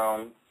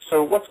syndrome.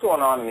 So what's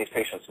going on in these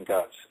patients'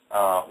 guts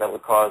that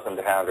would cause them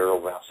to have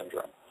irritable bowel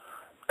syndrome?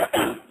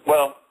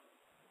 Well,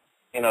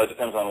 it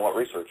depends on what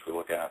research we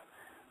look at.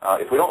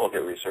 If we don't look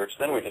at research,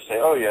 then we just say,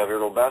 oh, you have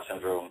irritable bowel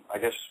syndrome. I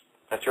guess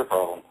that's your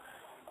problem.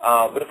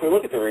 But if we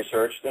look at the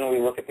research, then we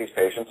look at these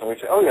patients and we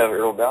say, oh, you have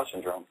irritable bowel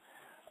syndrome.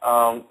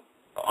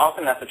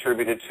 Often that's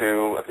attributed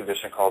to a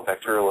condition called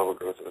bacterial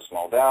overgrowth of the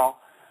small bowel,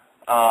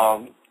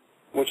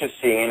 which is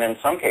seen in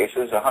some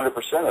cases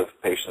 100% of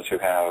patients who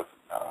have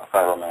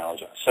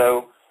fibromyalgia.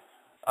 So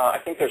I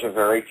think there's a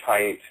very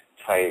tight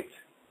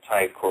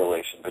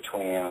correlation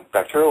between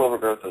bacterial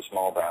overgrowth of the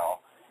small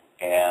bowel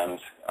and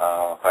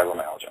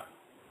fibromyalgia.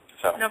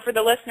 So, now, for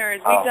the listeners,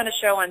 we've done a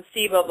show on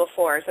SIBO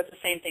before, so it's the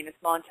same thing, the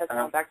small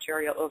intestinal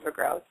bacterial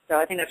overgrowth. So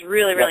I think that's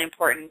really, really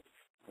important.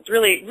 It's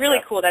really, really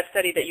cool, that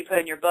study that you put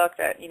in your book,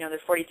 that,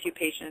 there's 42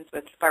 patients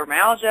with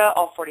fibromyalgia,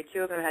 all 42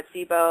 of them had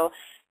SIBO,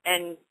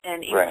 and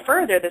even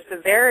further, the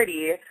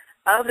severity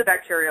of the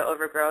bacterial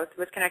overgrowth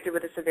was connected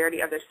with the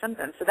severity of their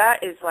symptoms. So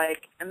that is,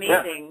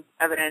 amazing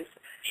evidence.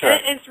 Sure.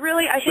 And it's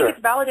really, I think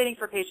it's validating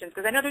for patients,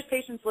 because I know there's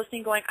patients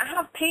listening going, I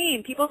have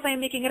pain. People say I'm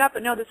making it up,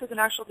 but no, this is an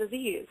actual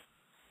disease.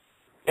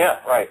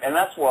 Yeah, right. And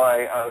that's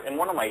why in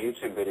one of my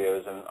YouTube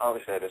videos, and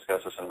obviously I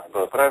discuss this in my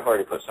book, but I've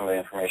already put some of the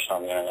information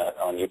on the internet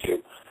on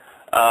YouTube.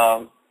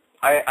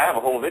 I have a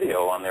whole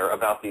video on there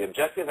about the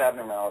objective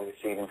abnormalities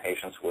seen in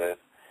patients with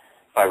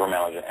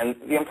fibromyalgia. And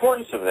the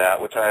importance of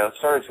that, which I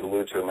started to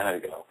allude to a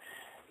minute ago,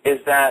 is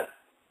that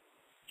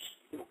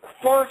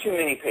far too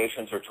many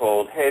patients are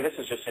told, hey, this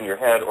is just in your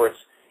head, or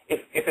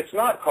if it's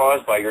not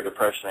caused by your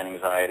depression and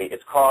anxiety,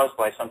 it's caused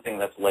by something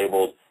that's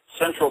labeled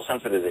central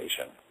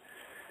sensitization.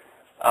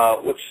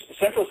 Which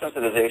central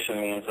sensitization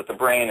means that the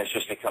brain has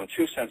just become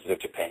too sensitive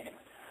to pain.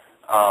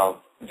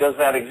 Does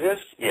that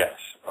exist? Yes.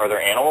 Are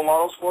there animal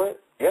models for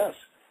it? Yes.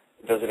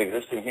 Does it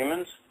exist in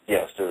humans?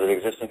 Yes. Does it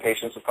exist in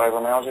patients with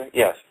fibromyalgia?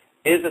 Yes.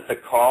 Is it the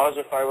cause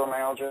of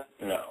fibromyalgia?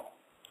 No.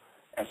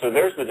 And so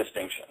there's the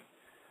distinction.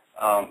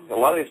 A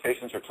lot of these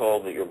patients are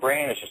told that your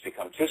brain has just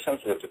become too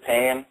sensitive to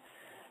pain,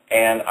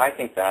 and I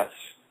think that's,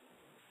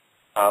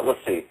 let's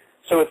see.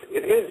 So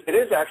it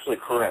is actually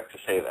correct to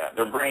say that.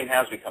 Their brain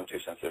has become too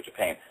sensitive to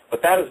pain.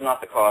 But that is not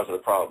the cause of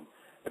the problem.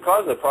 The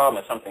cause of the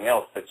problem is something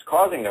else that's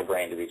causing their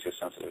brain to be too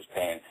sensitive to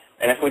pain.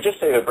 And if we just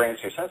say their brain's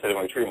too sensitive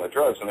and we treat them with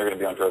drugs, then they're going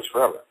to be on drugs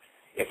forever.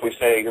 If we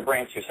say your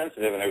brain's too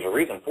sensitive and there's a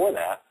reason for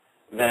that,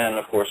 then,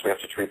 of course, we have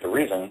to treat the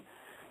reason,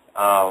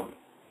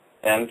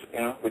 and,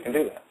 we can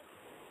do that.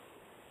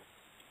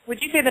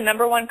 Would you say the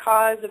number one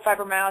cause of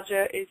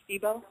fibromyalgia is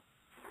SIBO?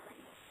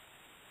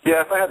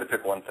 Yeah, if I had to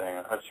pick one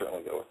thing, I'd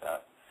certainly go with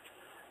that.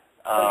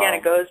 So again,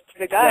 it goes to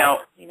the gut. Now,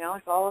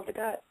 it's all of the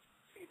gut.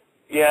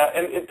 Yeah,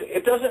 and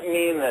it doesn't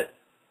mean that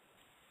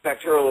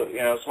bacterial,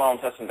 small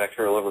intestine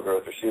bacterial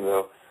overgrowth or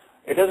SIBO,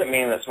 it doesn't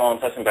mean that small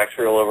intestine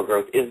bacterial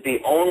overgrowth is the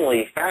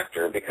only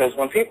factor, because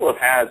when people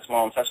have had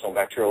small intestinal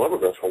bacterial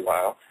overgrowth for a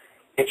while,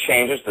 it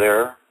changes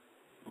their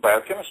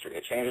biochemistry,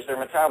 it changes their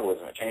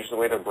metabolism, it changes the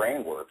way their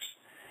brain works.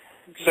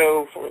 Okay.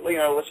 So,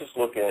 let's just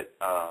look at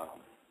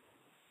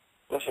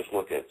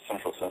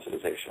central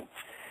sensitization.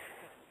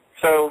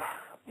 So,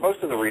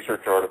 most of the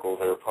research articles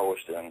that are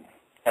published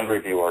and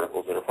review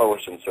articles that are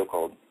published in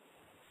so-called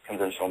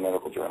conventional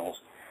medical journals,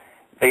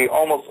 they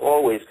almost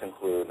always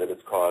conclude that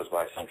it's caused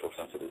by central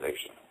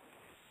sensitization.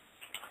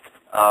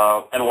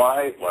 And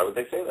why would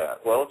they say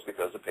that? Well, it's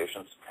because the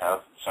patients have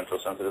central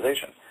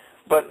sensitization.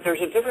 But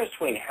there's a difference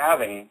between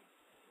having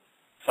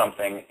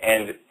something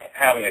and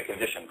having a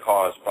condition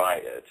caused by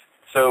it.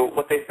 So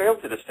what they fail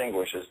to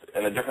distinguish is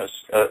the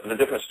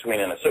difference between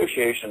an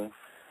association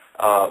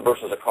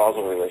versus a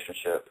causal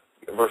relationship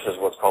versus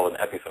what's called an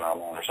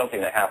epiphenomenon, or something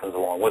that happens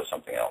along with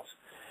something else.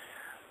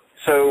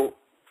 So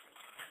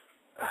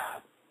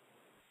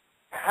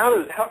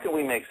how can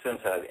we make sense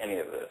out of any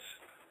of this?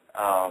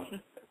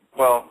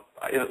 Well,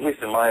 at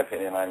least in my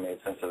opinion, I made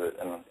sense of it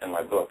in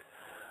my book.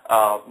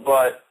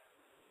 But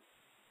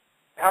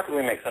how can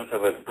we make sense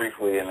of it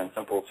briefly and in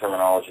simple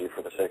terminology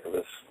for the sake of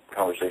this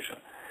conversation?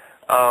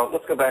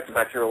 Let's go back to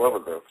bacterial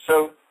overgrowth.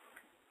 So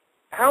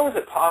how is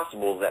it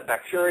possible that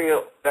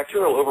bacterial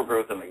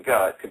overgrowth in the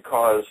gut could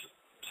cause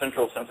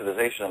central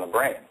sensitization in the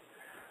brain?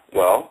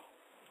 Well,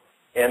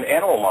 in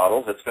animal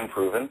models, it's been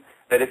proven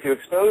that if you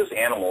expose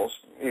animals,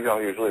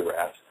 usually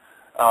rats,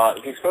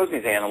 if you expose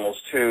these animals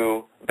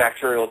to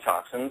bacterial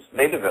toxins,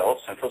 they develop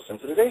central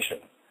sensitization.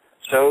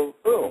 So,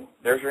 boom,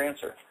 there's your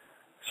answer.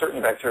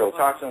 Certain bacterial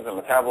toxins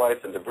and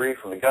metabolites and debris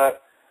from the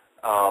gut,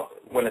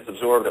 when it's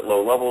absorbed at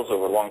low levels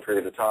over a long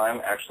period of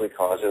time, actually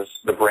causes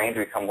the brain to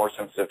become more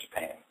sensitive to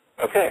pain.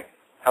 Okay,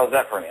 how's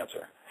that for an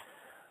answer?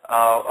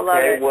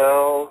 Okay,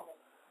 well,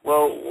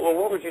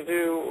 what would you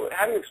do?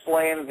 How do you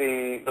explain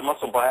the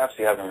muscle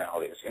biopsy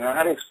abnormalities?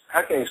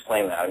 How can you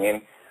explain that? I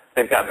mean,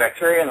 they've got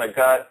bacteria in their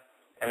gut,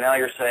 and now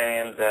you're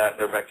saying that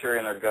their bacteria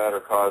in their gut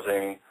are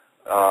causing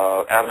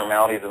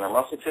abnormalities in their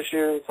muscle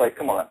tissue? It's like,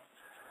 come on.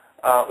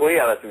 Well,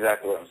 yeah, that's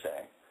exactly what I'm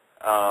saying,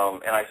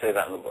 and I say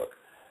that in the book.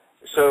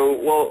 So,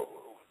 well,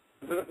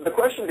 the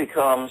question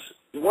becomes,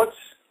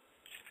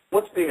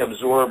 what's being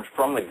absorbed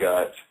from the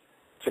gut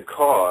to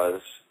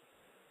cause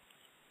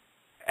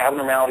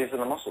abnormalities in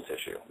the muscle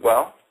tissue?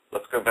 Well,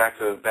 let's go back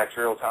to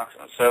bacterial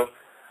toxins. So,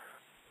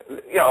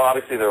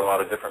 obviously there are a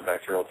lot of different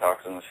bacterial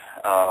toxins,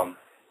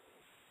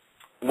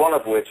 one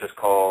of which is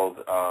called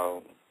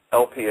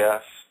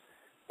LPS,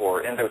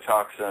 or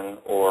endotoxin,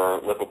 or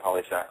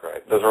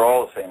lipopolysaccharide. Those are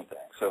all the same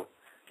thing. So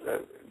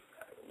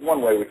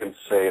one way we can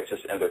say it's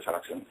just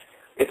endotoxin.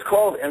 It's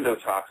called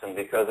endotoxin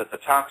because it's a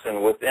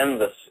toxin within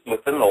the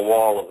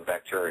wall of the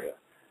bacteria.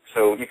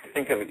 So you could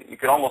think of it, you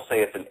could almost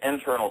say it's an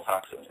internal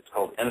toxin. It's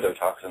called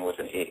endotoxin with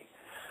an E.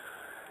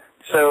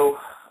 So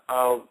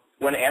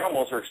when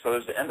animals are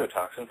exposed to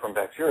endotoxin from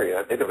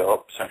bacteria, they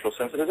develop central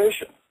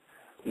sensitization.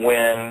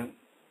 When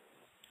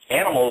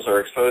animals are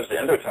exposed to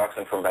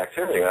endotoxin from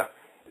bacteria,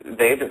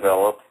 they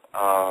develop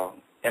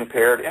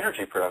impaired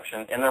energy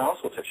production in their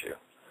muscle tissue.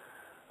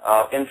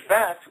 In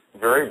fact,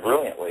 very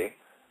brilliantly,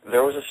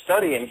 there was a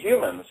study in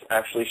humans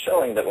actually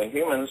showing that when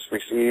humans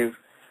receive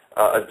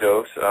a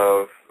dose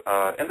of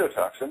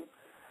endotoxin,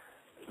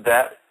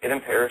 that it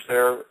impairs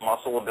their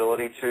muscle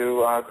ability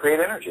to create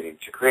energy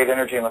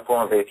in the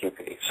form of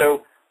ATP.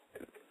 So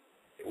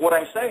what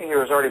I'm saying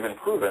here has already been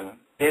proven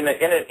in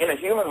a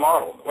human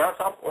model. We're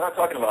not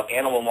talking about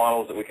animal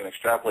models that we can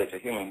extrapolate to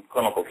human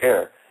clinical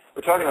care.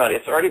 We're talking about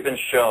it's already been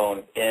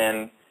shown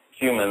in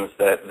humans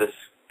that this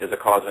is a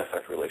cause and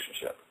effect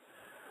relationship.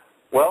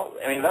 Well,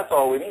 I mean, that's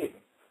all we need.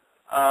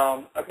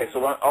 Okay,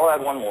 so I'll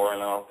add one more,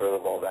 and then I'll throw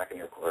the ball back in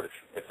your court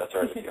if that's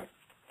all right with you.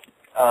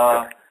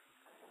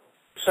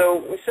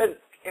 So we said,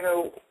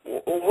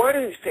 why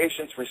do these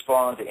patients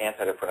respond to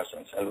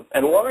antidepressants?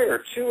 And 1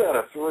 or 2 out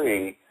of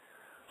 3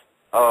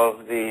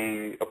 of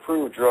the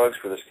approved drugs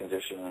for this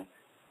condition,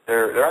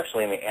 they're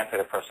actually in the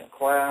antidepressant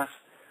class.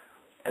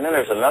 And then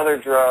there's another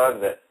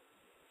drug that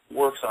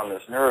works on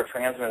this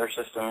neurotransmitter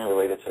system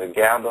related to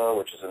GABA,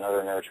 which is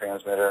another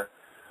neurotransmitter.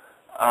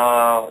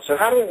 So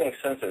how do we make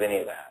sense of any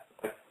of that?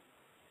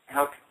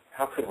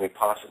 How could we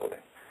possibly?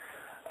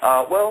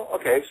 Well,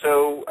 okay,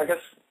 so I guess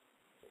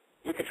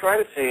we could try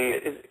to see,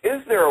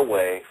 is there a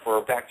way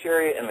for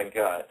bacteria in the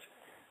gut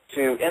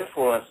to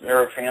influence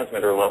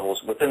neurotransmitter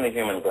levels within the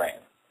human brain?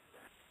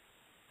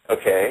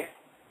 Okay,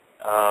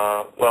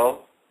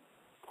 well,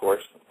 of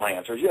course, my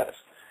answer is yes.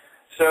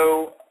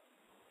 So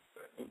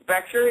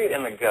bacteria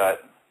in the gut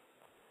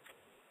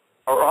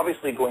are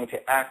obviously going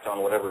to act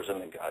on whatever's in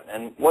the gut.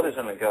 And what is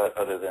in the gut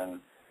other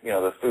than,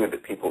 the food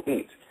that people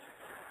eat?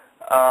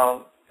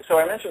 So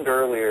I mentioned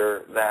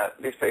earlier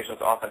that these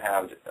patients often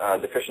have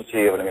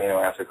deficiency of an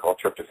amino acid called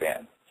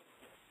tryptophan.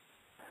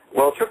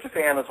 Well,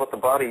 tryptophan is what the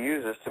body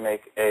uses to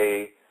make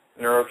a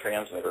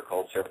neurotransmitter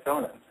called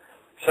serotonin.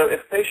 So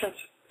if patients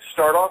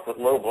start off with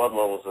low blood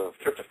levels of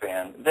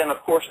tryptophan, then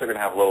of course they're going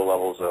to have low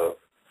levels of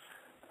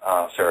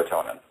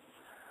serotonin,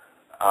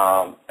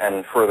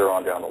 and further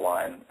on down the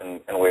line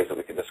in ways that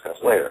we can discuss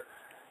later.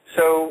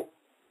 So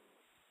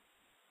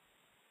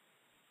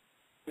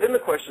then the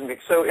question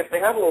becomes, so if they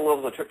have low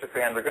levels of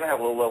tryptophan, they're going to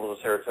have low levels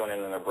of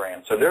serotonin in their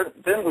brain. So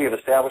then we have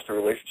established a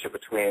relationship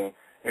between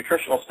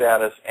nutritional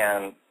status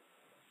and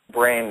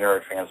brain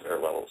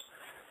neurotransmitter levels.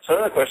 So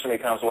then the question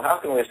becomes, well, how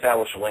can we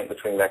establish a link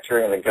between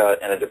bacteria in the gut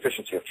and a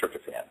deficiency of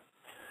tryptophan?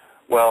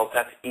 Well,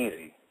 that's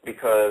easy,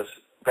 because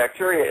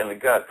bacteria in the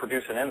gut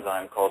produce an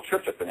enzyme called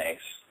tryptophanase,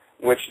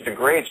 which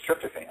degrades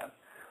tryptophan.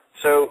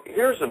 So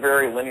here's a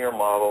very linear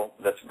model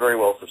that's very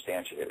well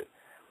substantiated.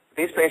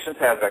 These patients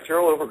have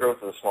bacterial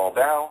overgrowth of the small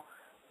bowel.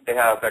 They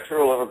have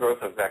bacterial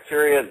overgrowth of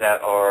bacteria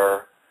that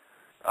are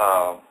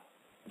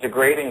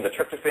degrading the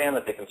tryptophan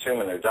that they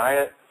consume in their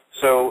diet.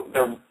 So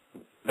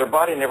their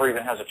body never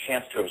even has a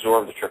chance to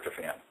absorb the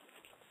tryptophan.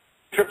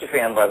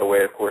 Tryptophan, by the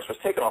way, of course, was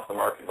taken off the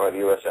market by the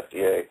U.S.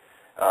 FDA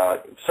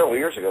several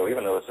years ago,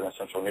 even though it's an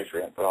essential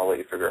nutrient, but I'll let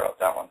you figure out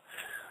that one.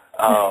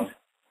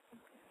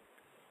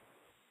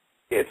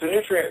 It's a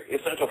nutrient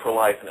essential for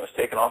life, and it was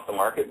taken off the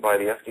market by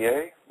the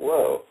FDA?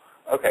 Whoa.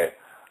 Okay.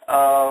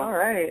 All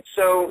right.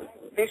 So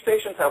these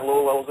patients have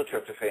low levels of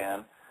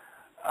tryptophan.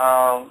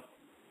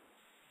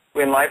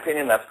 In my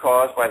opinion, that's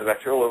caused by the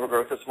bacterial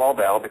overgrowth of small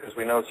bowel, because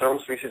we know several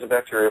species of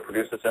bacteria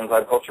produce this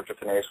enzyme called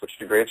tryptophanase, which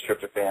degrades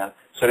tryptophan.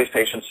 So these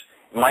patients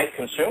might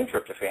consume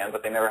tryptophan,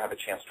 but they never have a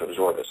chance to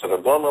absorb it. So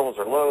their blood levels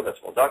are low. That's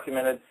well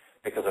documented.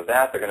 Because of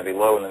that, they're going to be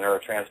low in the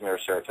neurotransmitter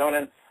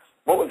serotonin.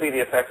 What would be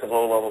the effects of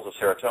low levels of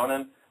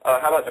serotonin?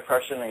 How about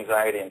depression,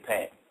 anxiety, and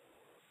pain?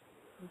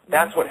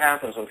 That's what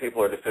happens when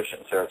people are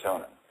deficient in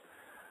serotonin.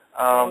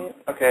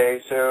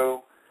 Okay,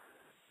 so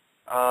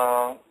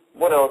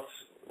what else?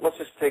 I'll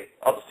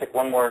just take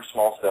one more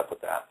small step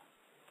with that.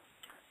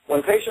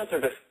 When patients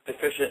are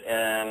deficient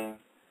in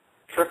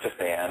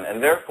tryptophan,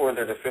 and therefore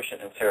they're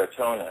deficient in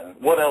serotonin,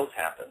 what else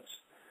happens?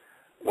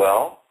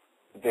 Well,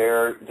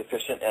 they're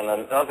deficient in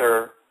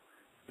another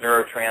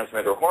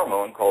neurotransmitter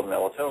hormone called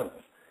melatonin.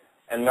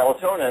 And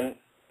melatonin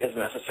is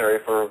necessary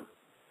for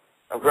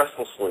a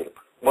restful sleep.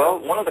 Well,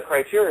 one of the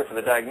criteria for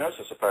the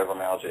diagnosis of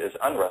fibromyalgia is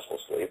unrestful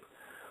sleep.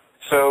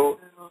 So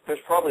there's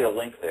probably a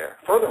link there.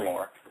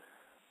 Furthermore,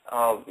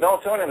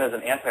 melatonin is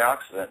an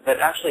antioxidant that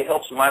actually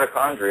helps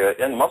mitochondria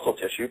in muscle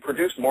tissue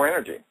produce more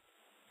energy.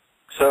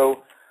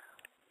 So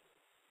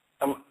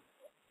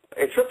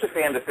a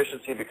tryptophan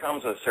deficiency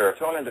becomes a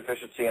serotonin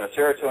deficiency, and a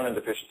serotonin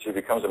deficiency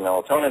becomes a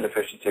melatonin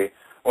deficiency.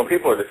 When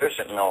people are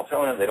deficient in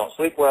melatonin, they don't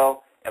sleep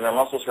well, and their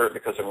muscles hurt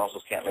because their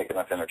muscles can't make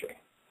enough energy.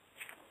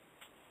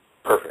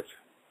 Perfect.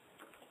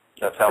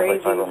 That sounds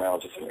like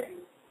fibromyalgia to me.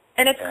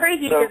 And it's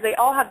crazy because they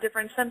all have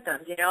different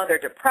symptoms. You know, they're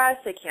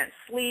depressed, they can't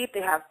sleep,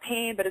 they have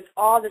pain, but it's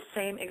all the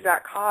same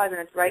exact cause, and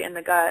it's right in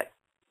the gut.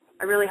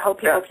 I really hope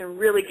people can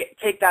really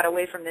take that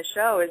away from this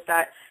show, is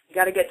that you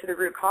got to get to the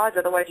root cause.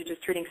 Otherwise, you're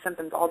just treating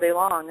symptoms all day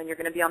long, and you're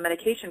going to be on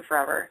medication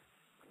forever.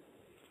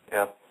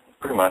 Yeah,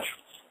 pretty much.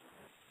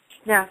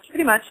 Yeah,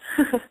 pretty much.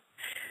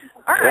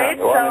 All right.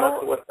 Well,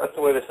 I mean, that's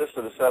the way the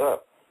system is set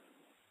up.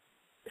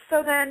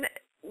 So then,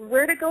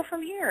 where to go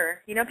from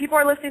here? You know, people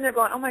are listening, they're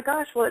going, oh my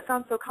gosh, well, it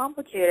sounds so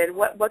complicated.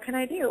 What can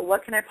I do?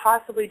 What can I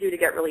possibly do to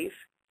get relief?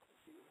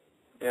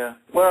 Yeah,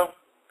 well,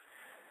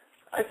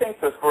 I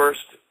think the first,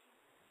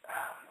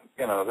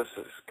 you know, this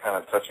is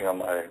kind of touching on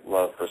my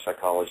love for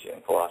psychology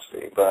and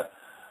philosophy, but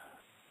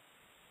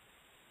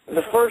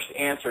the first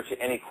answer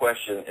to any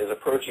question is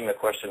approaching the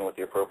question with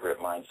the appropriate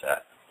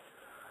mindset.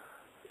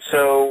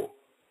 So,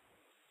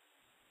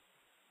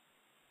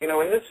 you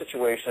know, in this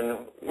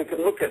situation, we could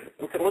look at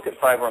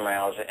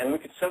fibromyalgia, and we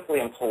could simply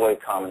employ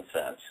common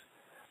sense,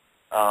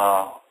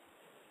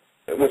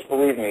 which,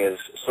 believe me, is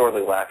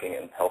sorely lacking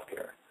in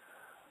healthcare.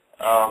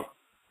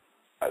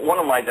 One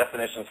of my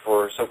definitions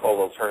for so-called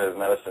alternative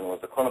medicine was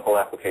the clinical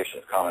application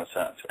of common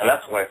sense, and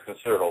that's why it's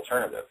considered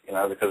alternative, you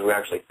know, because we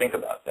actually think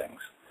about things.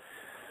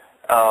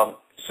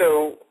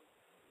 So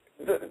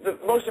the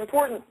most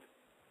important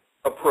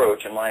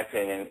approach, in my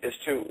opinion, is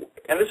to,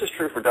 and this is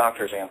true for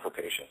doctors and for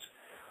patients,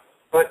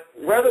 but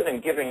rather than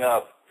giving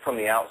up from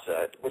the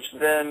outset, which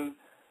then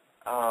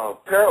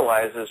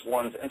paralyzes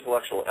one's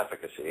intellectual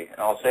efficacy, and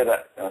I'll say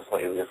that in a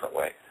slightly different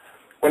way.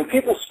 When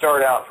people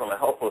start out from a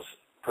helpless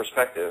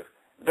perspective,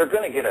 they're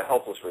going to get a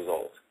helpless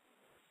result.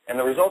 And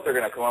the result they're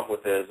going to come up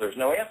with is there's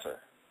no answer.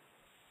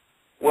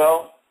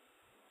 Well,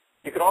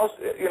 you can also,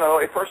 you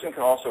know, a person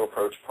can also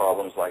approach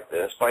problems like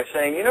this by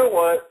saying, you know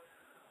what,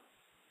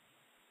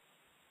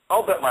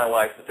 I'll bet my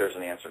life that there's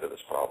an answer to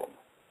this problem.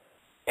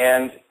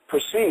 And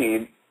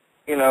proceed,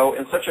 you know,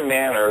 in such a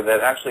manner that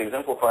actually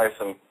exemplifies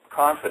some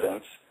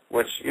confidence,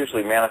 which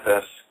usually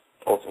manifests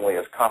ultimately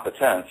as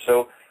competence.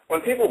 So when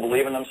people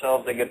believe in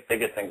themselves, they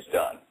get things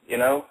done, you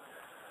know.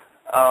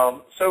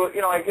 So,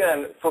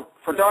 again,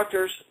 for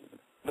doctors,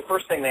 the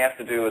first thing they have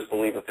to do is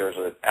believe that there's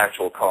an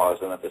actual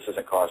cause and that this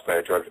isn't caused by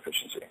a drug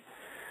deficiency.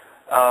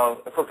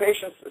 For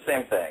patients, the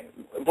same thing.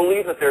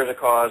 Believe that there's a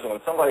cause, and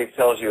when somebody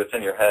tells you it's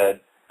in your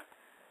head,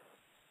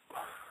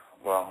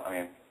 well,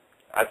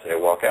 I'd say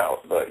walk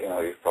out, but,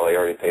 you've probably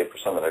already paid for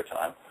some of their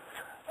time.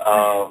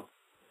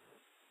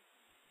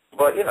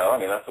 But,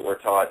 that's what we're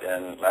taught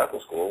in medical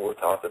school. We're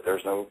taught that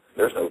there's no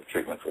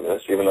treatment for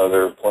this, even though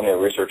there are plenty of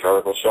research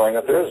articles showing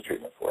that there is a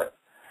treatment for it.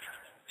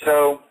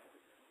 So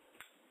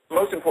the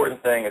most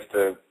important thing is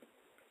to,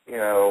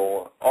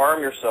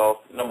 arm yourself,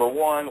 number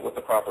one, with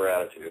the proper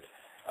attitude.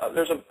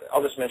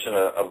 I'll just mention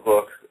a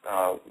book,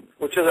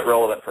 which isn't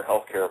relevant for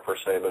healthcare per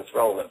se, but it's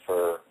relevant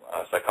for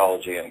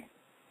psychology and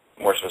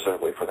more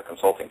specifically for the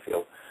consulting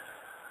field.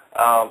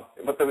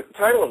 But the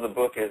title of the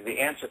book is The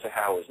Answer to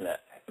How is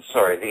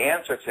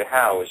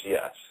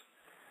Yes.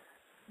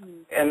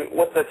 And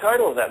what the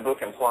title of that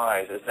book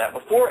implies is that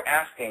before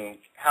asking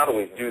how do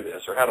we do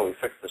this or how do we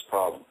fix this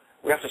problem,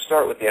 we have to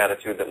start with the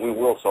attitude that we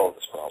will solve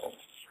this problem.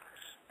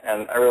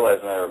 And I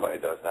realize not everybody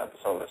does that, but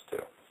some of us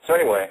do. So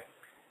anyway,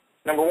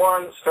 number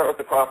one, start with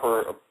the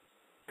proper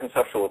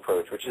conceptual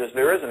approach, which is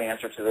there is an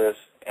answer to this,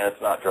 and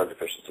it's not drug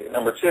deficiency.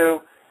 Number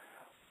two,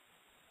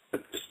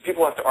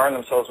 people have to arm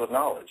themselves with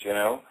knowledge,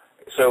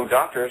 So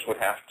doctors would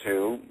have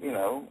to,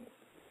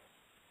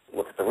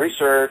 look at the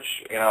research.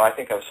 I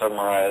think I've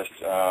summarized,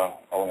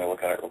 let me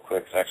look at it real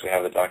quick because I actually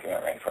have the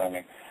document right in front of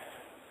me.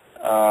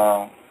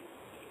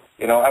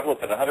 I've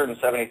looked at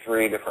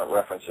 173 different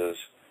references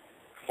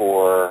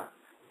for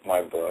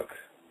my book,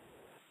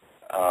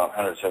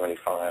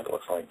 175 it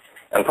looks like,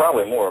 and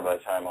probably more by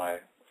the time I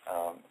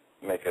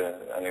make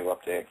a new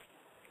update.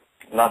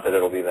 Not that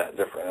it'll be that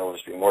different. It'll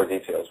just be more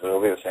details, but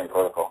it'll be the same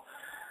protocol.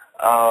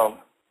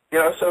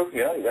 You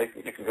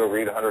could go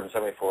read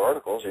 174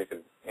 articles. You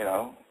could,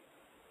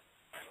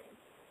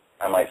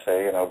 I might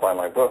say, buy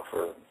my book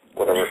for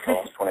whatever it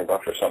costs, $20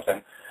 or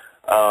something,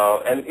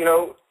 and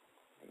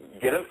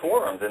get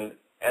informed, and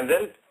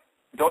then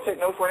don't take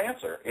no for an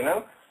answer.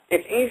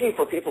 It's easy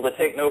for people to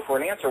take no for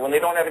an answer when they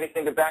don't have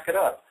anything to back it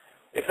up.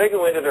 If they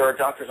go into their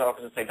doctor's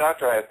office and say,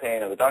 "Doctor, I have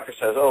pain," and the doctor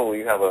says, "Oh, well,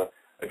 you have a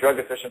drug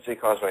deficiency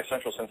caused by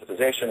central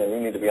sensitization, and you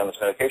need to be on this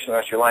medication the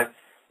rest of your life."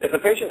 If the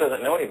patient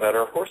doesn't know any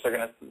better, of course they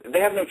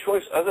have no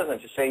choice other than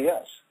to say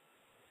yes.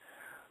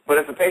 But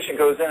if the patient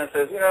goes in and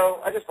says,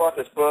 I just bought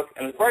this book,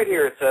 and right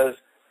here it says,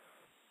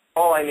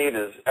 all I need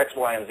is X,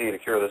 Y, and Z to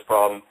cure this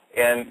problem,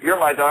 and you're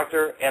my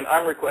doctor, and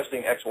I'm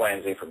requesting X, Y,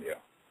 and Z from you.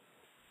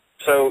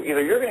 So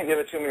either you're going to give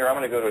it to me, or I'm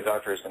going to go to a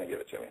doctor who's going to give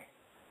it to me.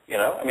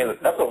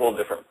 That's a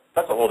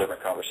whole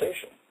different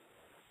conversation.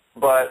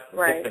 But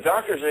right. If the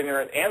doctor's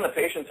ignorant and the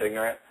patient's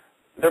ignorant,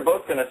 they're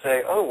both going to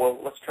say, "Oh, well,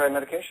 let's try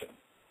medication.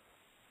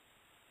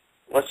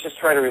 Let's just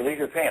try to relieve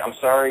your pain. I'm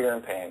sorry you're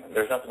in pain.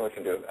 There's nothing we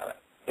can do about it."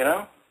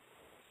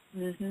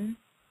 Mhm.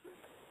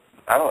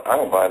 I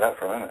don't buy that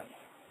for a minute.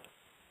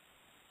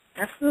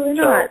 Absolutely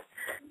not.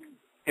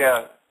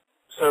 Yeah.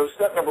 So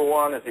step number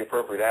one is the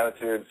appropriate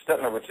attitude.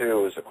 Step number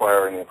two is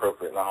acquiring the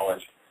appropriate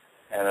knowledge.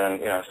 And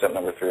then, step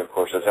number three, of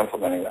course, is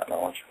implementing that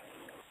knowledge.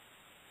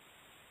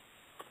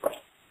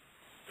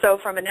 So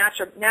from a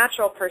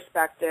natural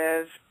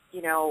perspective,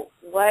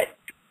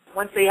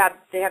 once they have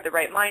the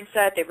right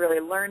mindset, they've really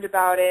learned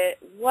about it,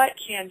 what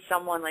can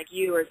someone like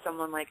you or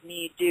someone like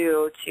me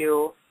do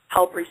to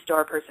help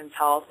restore a person's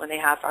health when they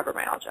have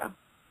fibromyalgia?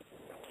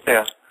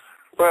 Yeah.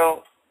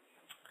 Well,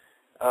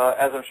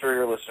 as I'm sure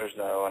your listeners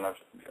know, and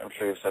I'm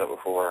sure you've said it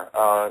before,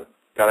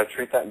 got to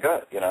treat that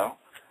gut,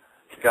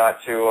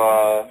 Got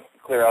to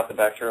clear out the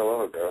bacterial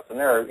overgrowth. And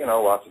there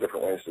are, lots of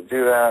different ways to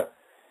do that.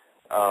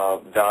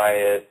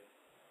 Diet,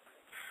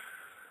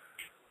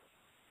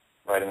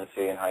 vitamin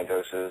C in high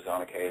doses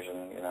on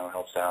occasion,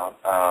 helps out.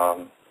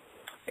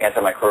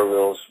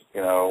 Antimicrobials,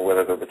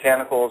 whether they're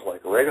botanicals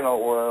like oregano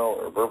oil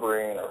or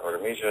berberine or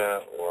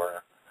artemisia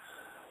or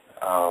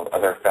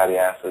other fatty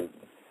acids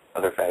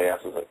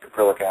like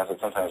caprylic acid,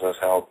 sometimes those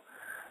help.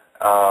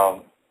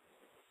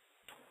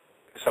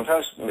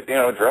 Sometimes,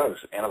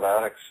 drugs,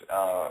 antibiotics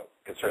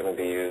can certainly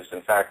be used.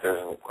 In fact,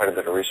 there's quite a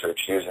bit of research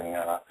using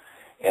an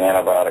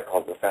antibiotic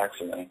called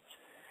rifaximin,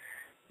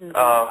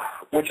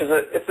 which is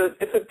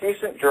it's a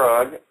decent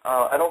drug.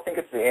 I don't think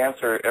it's the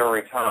answer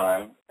every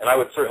time, and I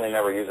would certainly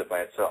never use it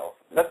by itself.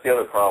 That's the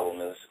other problem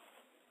is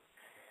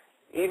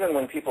even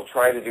when people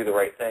try to do the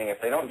right thing,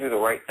 if they don't do the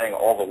right thing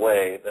all the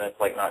way, then it's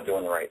like not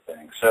doing the right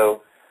thing.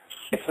 So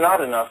it's not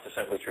enough to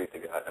simply treat the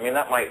gut.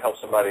 That might help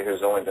somebody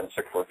who's only been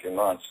sick for a few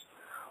months,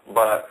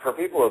 but for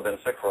people who have been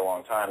sick for a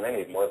long time, they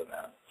need more than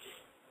that.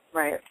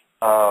 Right.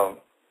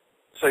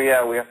 So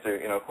yeah, we have to,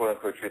 quote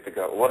unquote, treat the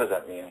gut. What does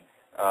that mean?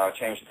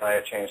 Change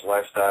diet, change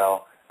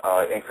lifestyle,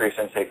 increase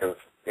intake of,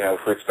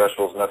 fruit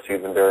specials, nuts,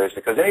 seeds, and berries,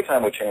 because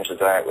anytime we change the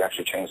diet, we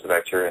actually change the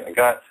bacteria in the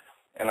gut,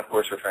 and of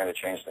course we're trying to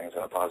change things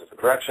in a positive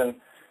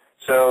direction.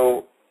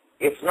 So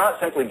it's not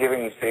simply giving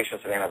these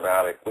patients an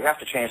antibiotic. We have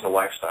to change the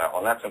lifestyle,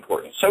 and that's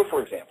important. So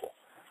for example,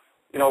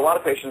 a lot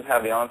of patients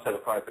have the onset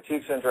of chronic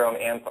fatigue syndrome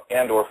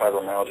and or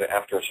fibromyalgia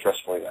after a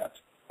stressful event.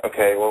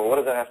 Okay, well, what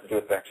does that have to do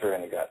with bacteria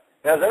in the gut?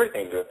 It has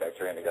everything to do with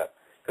bacteria in the gut.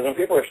 Because when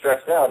people are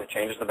stressed out, it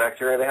changes the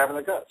bacteria they have in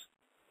their guts.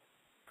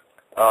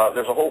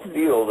 There's a whole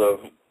field of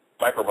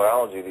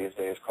microbiology these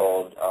days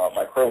called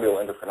microbial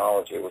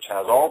endocrinology, which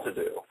has all to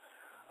do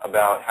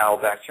about how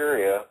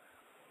bacteria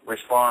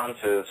respond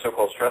to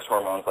so-called stress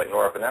hormones like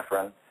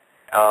norepinephrine,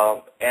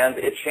 and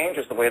it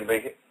changes the way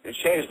it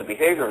changes the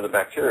behavior of the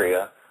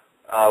bacteria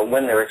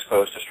when they're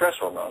exposed to stress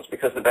hormones,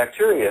 because the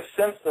bacteria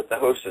sense that the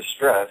host is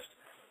stressed,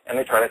 and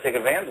they try to take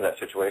advantage of that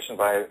situation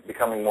by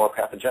becoming more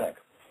pathogenic.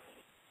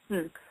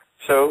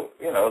 So,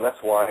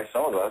 that's why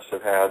some of us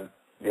have had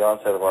the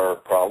onset of our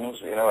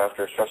problems,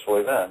 after a stressful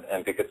event,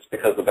 and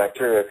because the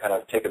bacteria kind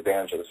of take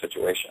advantage of the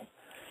situation.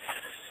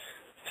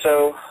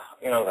 So,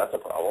 that's a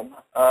problem.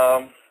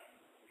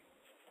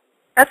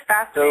 That's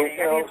fascinating.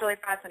 I think it's really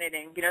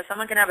fascinating.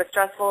 Someone can have a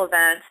stressful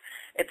event.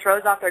 It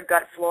throws off their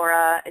gut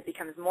flora. It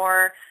becomes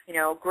more,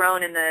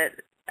 grown in the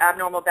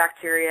abnormal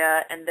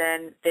bacteria, and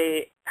then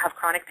they have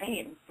chronic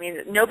pain. I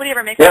mean, nobody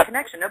ever makes that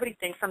connection. Nobody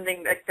thinks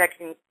something that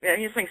can,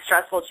 something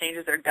stressful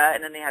changes their gut,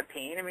 and then they have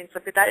pain. I mean, so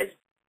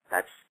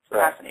that's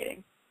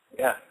fascinating.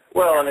 Yeah.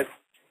 Well, and if,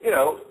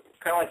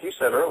 kind of like you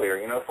said earlier,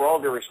 for all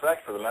due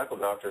respect for the medical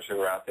doctors who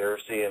are out there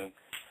seeing,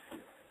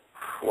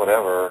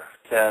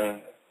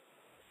 10,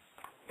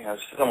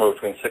 somewhere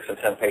between 6 and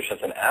 10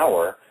 patients an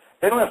hour,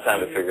 they don't have time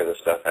to figure this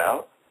stuff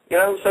out.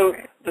 So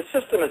the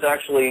system is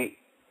actually,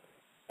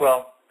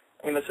 the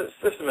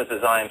system is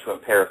designed to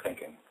impair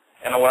thinking.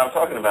 And what I'm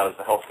talking about is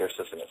the healthcare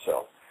system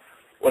itself.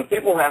 When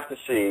people have to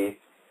see,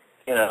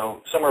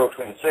 somewhere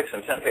between 6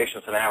 and 10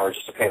 patients an hour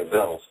just to pay the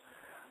bills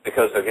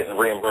because they're getting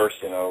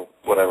reimbursed,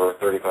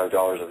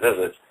 $35 a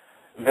visit,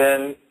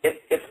 then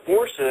it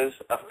forces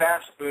a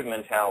fast food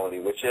mentality,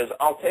 which is,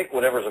 I'll take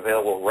whatever's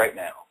available right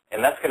now.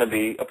 And that's going to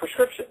be a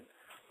prescription.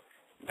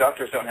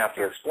 Doctors don't have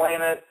to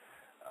explain it.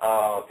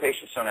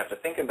 Patients don't have to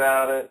think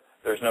about it.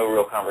 There's no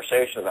real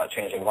conversation about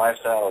changing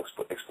lifestyle,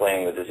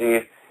 explaining the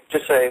disease.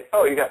 Just say,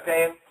 oh, you got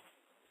pain?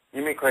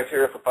 You meet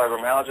criteria for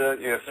fibromyalgia.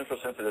 You have central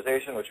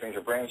sensitization, which means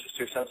your brain's just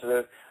too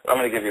sensitive. I'm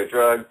going to give you a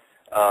drug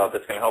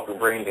that's going to help your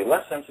brain be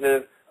less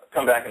sensitive.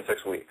 Come back in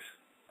 6 weeks.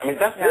 I mean,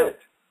 that's it.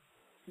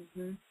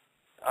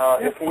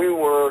 If we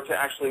were to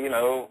actually,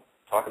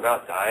 talk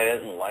about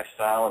diet and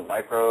lifestyle and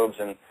microbes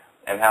and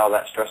how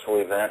that stressful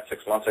event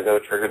 6 months ago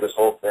triggered this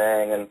whole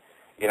thing, and,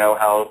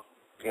 how,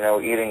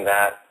 eating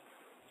that,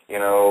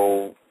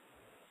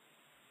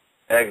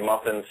 egg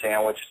muffin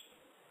sandwich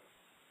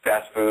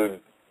fast food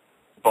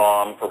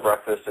bomb for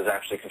breakfast is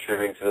actually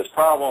contributing to this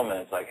problem, and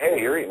it's like, hey,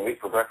 you're eating wheat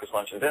for breakfast,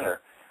 lunch, and dinner.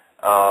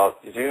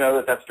 Did you know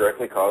that that's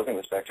directly causing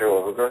this bacterial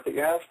overgrowth that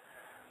you have?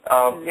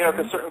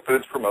 Because certain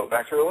foods promote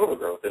bacterial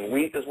overgrowth, and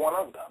wheat is one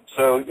of them.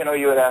 So,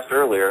 you had asked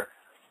earlier,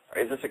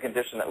 is this a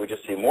condition that we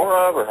just see more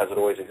of, or has it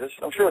always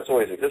existed? I'm sure it's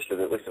always existed,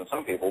 at least in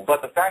some people.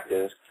 But the fact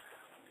is,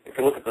 if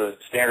you look at the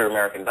standard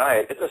American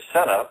diet, it's a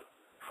setup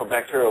for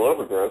bacterial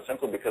overgrowth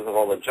simply because of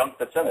all the junk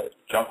that's in it,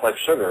 junk like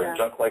sugar and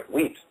junk like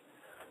wheat,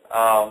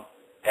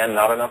 and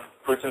not enough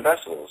fruits and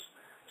vegetables.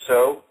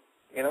 So,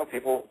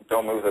 people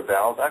don't move their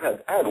bowels. I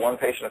had one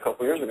patient a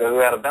couple years ago who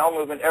had a bowel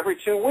movement every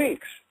 2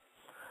 weeks.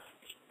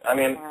 I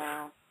mean,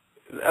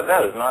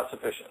 that is not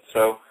sufficient.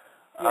 So,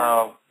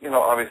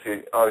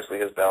 obviously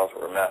his bowels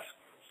were a mess.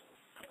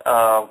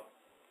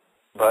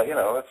 But,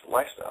 it's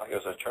lifestyle. He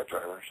was a truck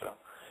driver, so.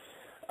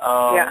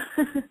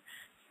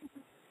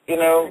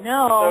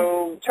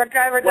 So truck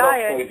driver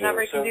diet is not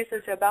very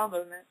conducive to a bowel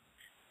movement.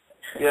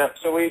 Yeah,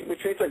 so we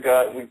treat their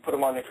gut. We put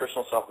them on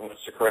nutritional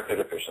supplements to correct their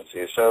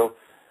deficiencies. So,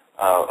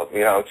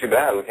 too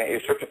bad we can't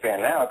use tryptophan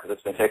now because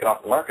it's been taken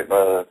off the market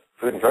by the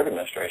Food and Drug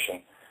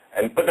Administration.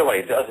 But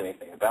nobody does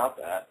anything about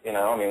that.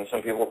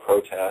 Some people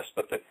protest,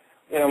 but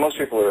most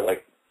people are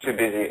like too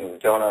busy eating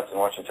donuts and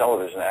watching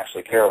television to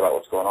actually care about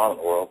what's going on in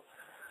the world.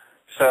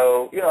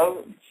 So,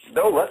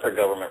 they'll let their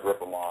government rip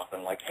them off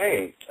and like,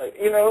 hey,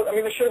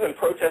 there should have been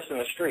protests in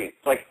the street.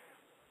 Like,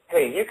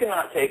 hey, you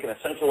cannot take an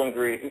essential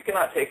ingredient, you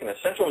cannot take an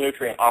essential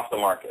nutrient off the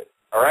market,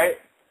 all right?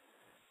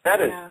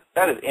 That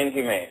is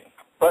inhumane.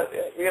 But,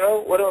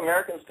 what do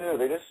Americans do?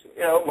 They just,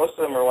 most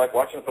of them are like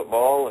watching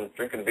football and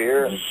drinking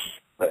beer and,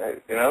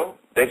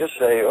 they just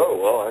say, oh,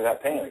 well, I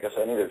got pain, I guess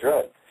I need a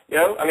drug.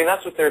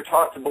 That's what they're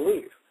taught to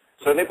believe.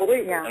 So they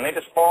believe it, and they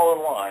just fall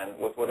in line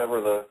with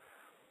whatever the,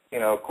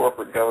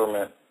 corporate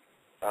government,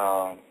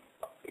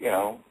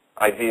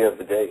 idea of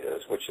the day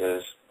is, which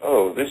is,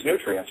 oh, these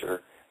nutrients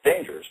are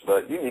dangerous,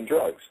 but you need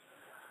drugs.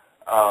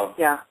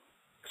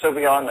 So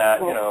beyond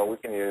that, we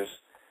can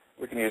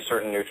use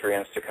certain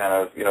nutrients to kind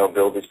of,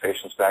 build these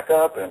patients back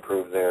up and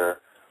improve their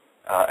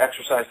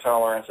exercise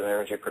tolerance and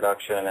energy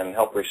production and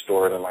help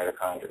restore the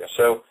mitochondria.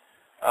 So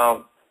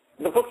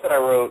the book that I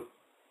wrote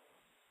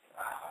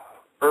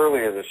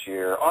earlier this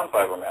year on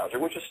fibromyalgia,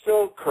 which is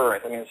still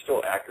current, it's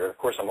still accurate. Of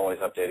course, I'm always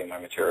updating my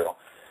material.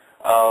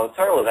 The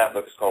title of that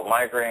book is called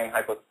Migraine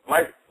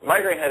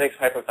Headaches,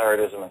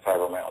 Hypothyroidism, and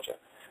Fibromyalgia.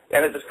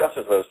 And it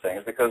discusses those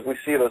things because we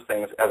see those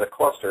things as a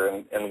cluster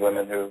in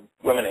women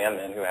and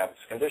men who have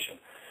this condition.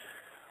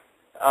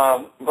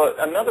 But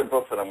another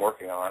book that I'm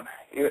working on,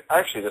 I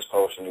actually just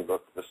published a new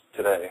book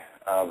today,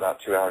 about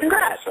 2 hours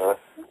ago. So,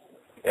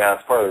 yeah,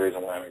 it's part of the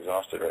reason why I'm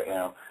exhausted right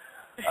now.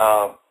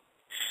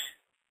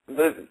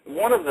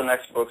 One of the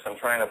next books I'm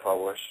trying to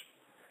publish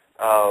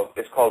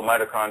is called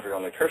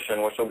Mitochondrial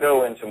Nutrition, which will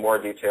go into more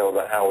detail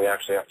about how we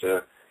actually have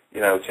to,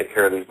 take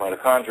care of these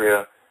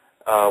mitochondria,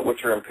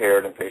 which are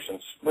impaired in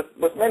patients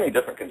with many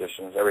different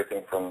conditions,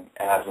 everything from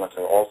asthma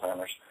to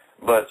Alzheimer's.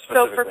 But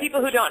so for people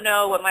who don't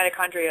know what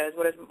mitochondria is,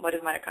 what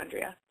is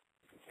mitochondria?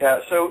 Yeah,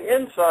 so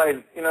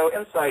inside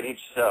each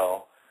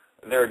cell,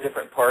 there are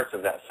different parts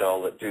of that cell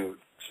that do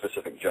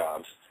specific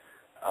jobs,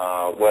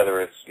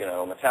 whether it's,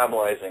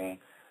 metabolizing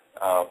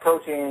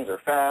proteins or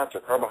fats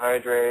or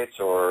carbohydrates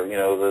or,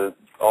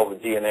 all the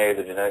DNA,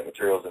 the genetic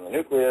materials in the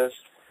nucleus.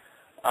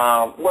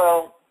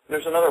 Well,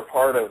 there's another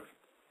part of,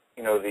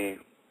 the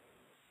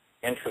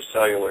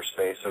intracellular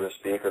space, so to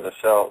speak, or the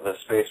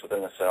space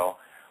within the cell,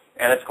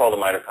 and it's called the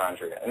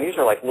mitochondria. And these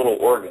are like little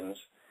organs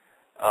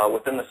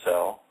within the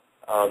cell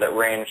that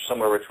range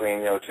somewhere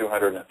between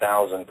 200 and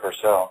 1,000 per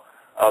cell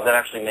that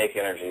actually make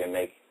energy and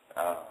make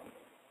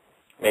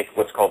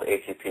what's called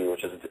ATP,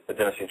 which is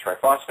adenosine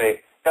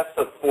triphosphate. That's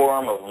the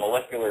form of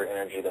molecular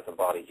energy that the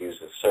body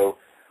uses. So,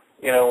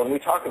 when we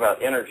talk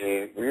about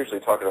energy, we're usually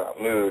talking about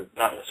mood,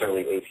 not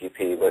necessarily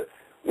ATP, but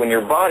when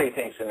your body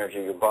thinks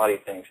energy, your body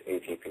thinks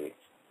ATP.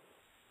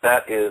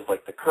 That is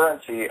like the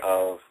currency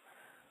of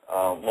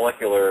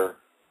molecular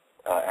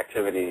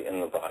activity in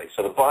the body.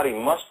 So the body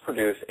must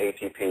produce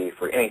ATP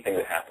for anything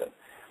to happen.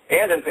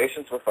 And in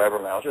patients with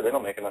fibromyalgia, they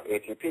don't make enough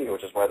ATP,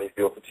 which is why they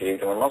feel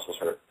fatigued and their muscles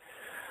hurt.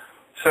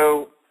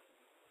 So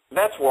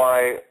that's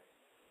why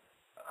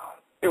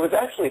it was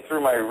actually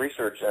through my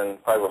research in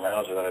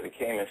fibromyalgia that I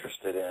became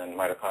interested in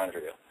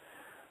mitochondria.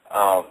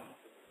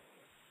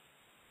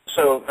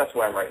 So that's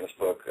why I'm writing this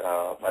book,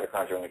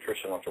 Mitochondrial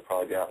Nutrition, which will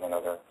probably be out in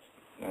another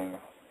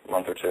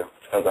month or two.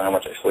 Depends on how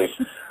much I sleep.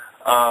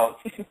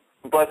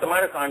 But the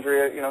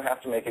mitochondria,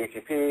 have to make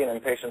ATP, and in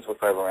patients with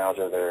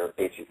fibromyalgia,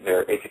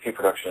 their ATP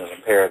production is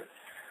impaired.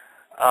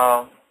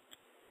 So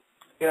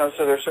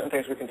there are certain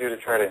things we can do to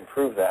try to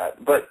improve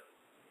that. But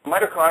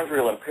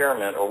mitochondrial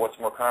impairment, or what's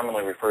more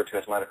commonly referred to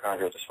as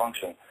mitochondrial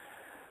dysfunction,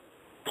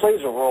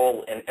 plays a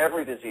role in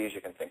every disease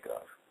you can think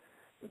of.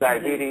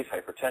 Diabetes,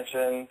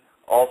 hypertension,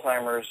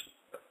 Alzheimer's,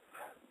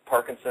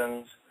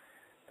 Parkinson's,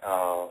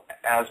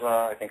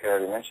 asthma, I think I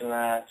already mentioned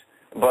that,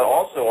 but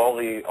also all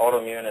the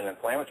autoimmune and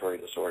inflammatory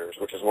disorders,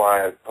 which is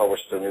why I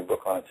published a new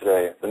book on it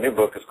today. The new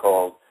book is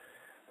called,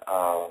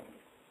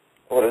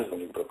 what is the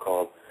new book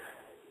called?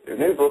 The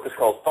new book is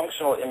called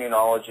Functional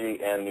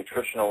Immunology and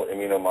Nutritional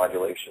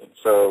Immunomodulation.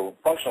 So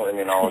functional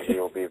immunology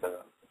will be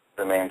the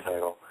main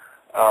title.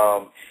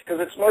 Because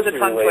it's mostly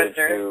related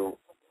to,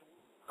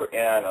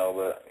 yeah, I know,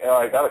 but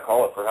I got to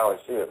call it for how I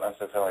see it. That's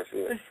just how I see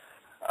it.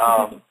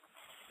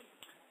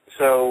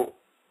 So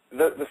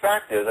the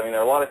fact is, there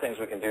are a lot of things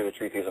we can do to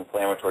treat these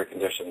inflammatory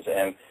conditions.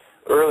 And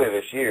earlier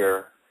this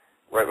year,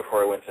 right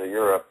before I went to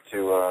Europe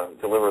to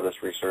deliver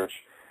this research,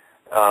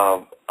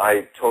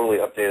 I totally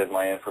updated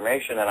my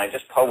information, and I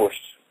just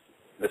published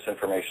this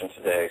information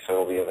today, so it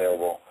will be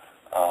available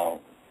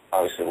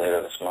obviously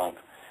later this month.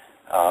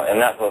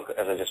 And that book,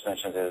 as I just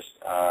mentioned, is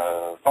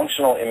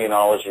Functional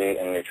Immunology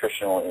and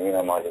Nutritional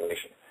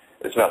Immunomodulation.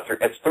 It's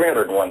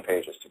 301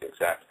 pages to be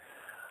exact.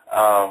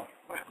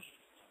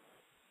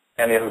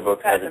 And the other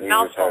book has an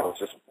easier title.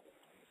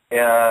 I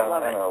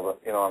know,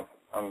 but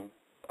I'm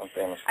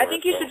famous for I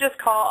think you should just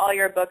call all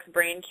your books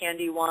Brain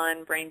Candy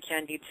 1, Brain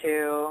Candy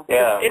 2.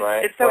 Yeah,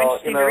 right. It's so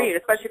interesting to read,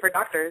 especially for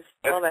doctors.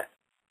 I love it.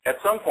 At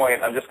some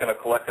point, I'm just going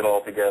to collect it all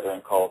together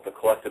and call it the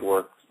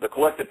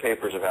collected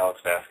papers of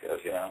Alex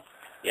Vasquez.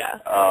 Yeah.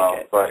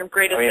 But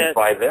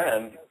by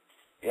then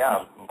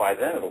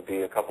it'll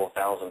be a couple of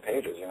thousand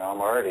pages. I'm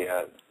already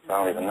at, I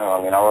don't even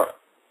know.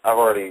 I've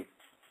already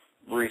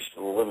reached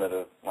the limit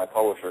of my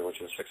publisher,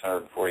 which is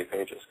 640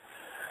 pages.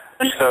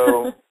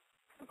 So,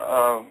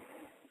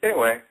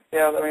 anyway,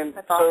 yeah,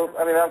 That's awesome. So,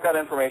 I've got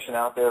information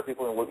out there.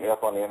 People can look me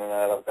up on the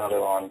internet. I've got it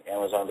on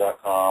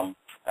Amazon.com.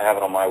 I have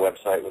it on my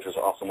website, which is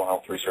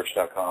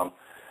awesomehealthresearch.com.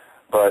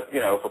 But,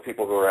 for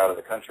people who are out of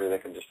the country, they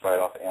can just buy it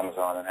off of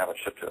Amazon and have it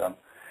shipped to them.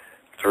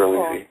 It's really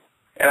easy.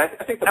 And I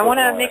think I want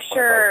to make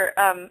sure,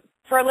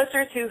 for our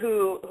listeners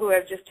who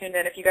have just tuned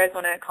in, if you guys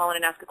want to call in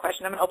and ask a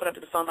question, I'm going to open up to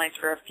the phone lines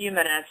for a few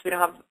minutes. We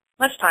don't have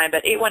much time,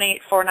 but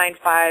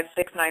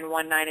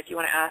 818-495-6919 if you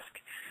want to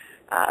ask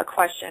a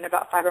question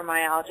about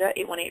fibromyalgia,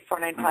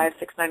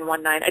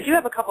 818-495-6919. I do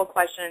have a couple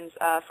questions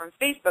from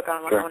Facebook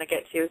on what I want to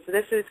get to. So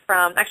this is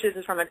from a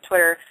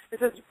Twitter.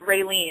 This is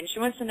Raylene. She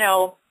wants to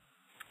know,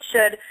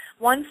 should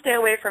one stay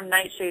away from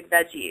nightshade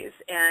veggies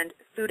and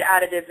food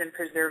additives and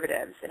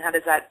preservatives, and how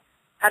does that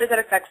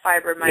affect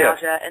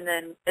fibromyalgia? Yeah. And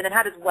then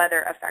how does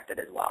weather affect it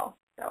as well?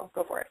 So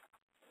go for it.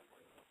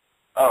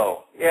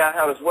 Oh, yeah,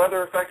 how does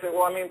weather affect it?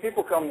 Well,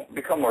 people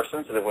become more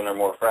sensitive when they're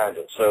more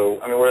fragile. So,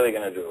 what are they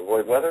going to do?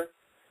 Avoid weather?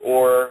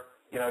 Or,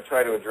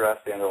 try to address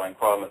the underlying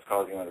problem that's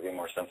causing them to be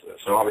more sensitive.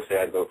 So obviously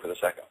I'd vote for the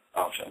second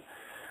option.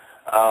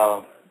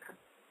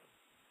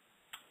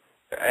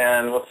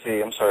 And let's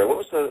see, I'm sorry, what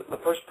was the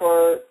first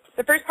part?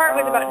 The first part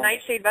was about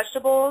nightshade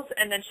vegetables,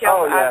 and then she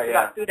also asked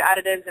about food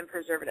additives and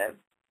preservatives.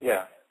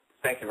 Yeah,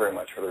 thank you very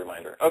much for the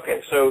reminder.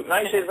 Okay, so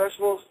nightshade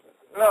vegetables,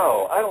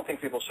 no, I don't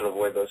think people should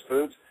avoid those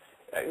foods.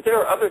 There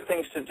are other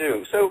things to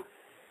do. So,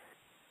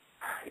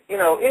 you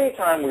know,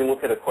 anytime we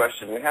look at a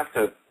question, we have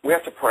to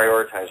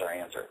prioritize our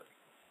answer.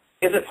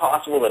 Is it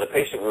possible that a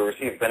patient will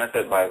receive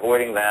benefit by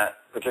avoiding that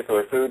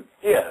particular food?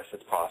 Yes,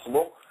 it's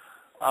possible.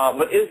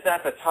 But is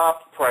that the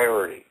top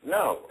priority?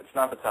 No, it's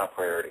not the top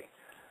priority.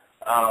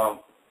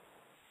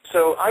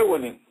 So I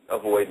wouldn't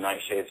avoid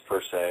nightshades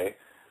per se.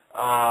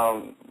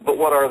 But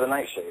what are the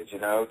nightshades? You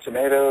know,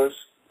 tomatoes,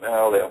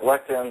 well, they have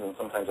lectins, and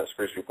sometimes that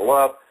screws people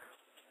up.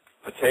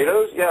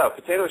 Potatoes, yeah,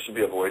 potatoes should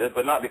be avoided,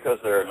 but not because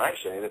they're a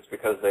nightshade. It's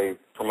because they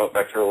promote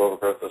bacterial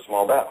overgrowth of the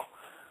small bowel.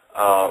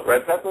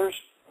 Red peppers,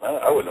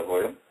 I wouldn't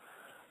avoid them.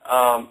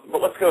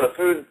 But let's go to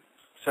food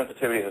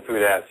sensitivities and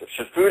food additives.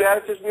 Should food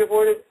additives be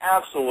avoided?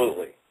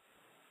 Absolutely.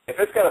 If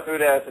it's got a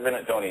food additive in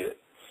it, don't eat it.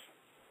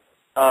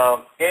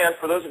 And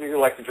for those of you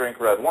who like to drink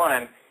red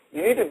wine,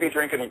 you need to be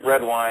drinking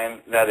red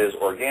wine that is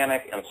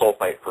organic and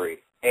sulfite-free.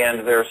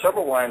 And there are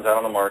several wines out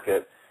on the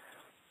market.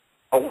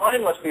 A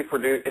wine must be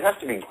produced, it has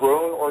to be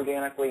grown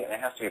organically, and it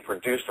has to be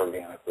produced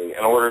organically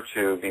in order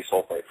to be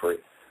sulfite-free.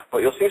 But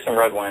you'll see some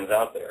red wines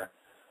out there,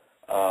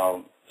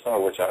 some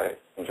of which I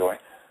enjoy,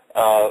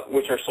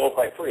 which are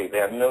sulfite-free. They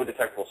have no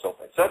detectable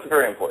sulfites. So that's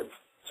very important.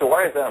 So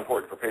why is that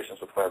important for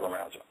patients with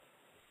fibromyalgia?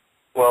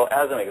 Well,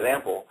 as an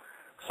example,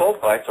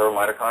 sulfites are a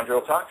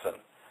mitochondrial toxin.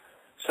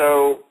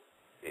 So,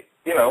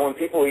 you know, when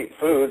people eat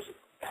foods,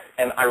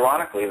 and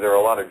ironically, there are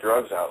a lot of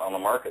drugs out on the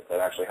market that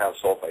actually have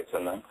sulfites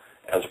in them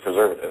as a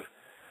preservative.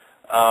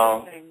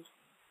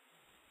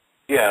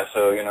 Yeah,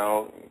 so, you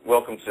know,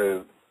 welcome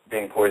to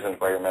being poisoned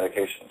by your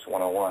medications,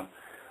 101.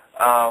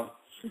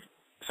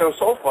 So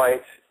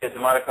sulfite is a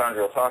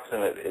mitochondrial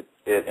toxin.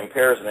 It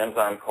impairs an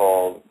enzyme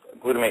called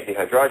glutamate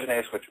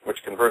dehydrogenase,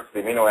 which converts the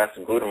amino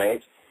acid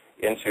glutamate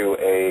into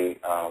a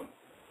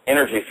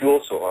energy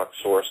fuel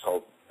source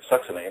called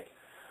succinate.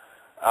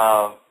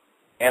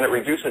 And it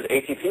reduces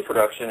ATP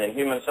production in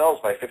human cells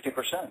by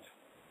 50%.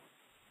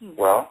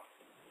 Well,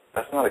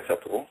 that's not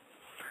acceptable,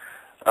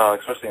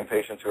 especially in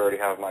patients who already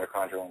have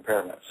mitochondrial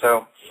impairment.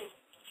 So,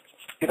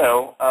 you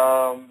know,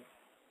 I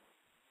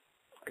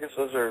guess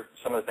those are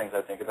some of the things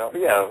I think about.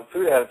 But yeah,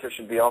 food additives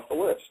should be off the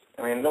list.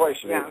 I mean, nobody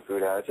should be eating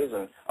food additives,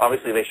 and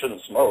obviously they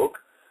shouldn't smoke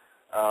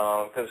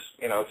because,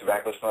 you know,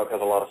 tobacco smoke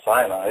has a lot of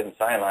cyanide, and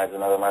cyanide is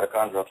another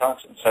mitochondrial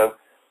toxin. So,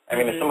 I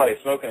mean, if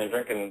somebody's smoking and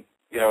drinking,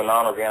 you know,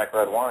 non-organic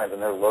red wines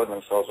and they're loading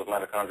themselves with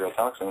mitochondrial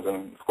toxins,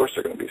 then of course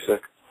they're going to be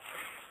sick.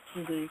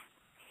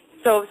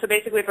 So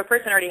basically, if a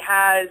person already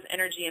has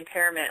energy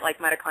impairment, like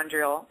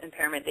mitochondrial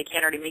impairment, they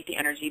can't already make the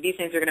energy. These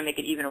things are going to make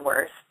it even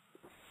worse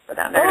for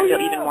them. They're going to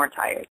feel even more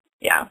tired.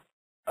 Yeah.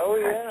 Oh,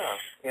 yeah.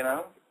 You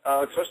know,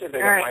 especially if they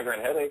have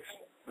migraine headaches,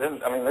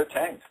 then, I mean, they're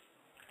tanked.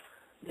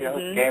 You know,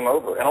 it's game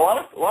over. And a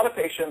lot of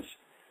patients,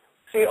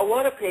 a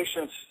lot of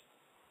patients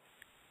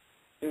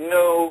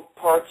know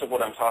parts of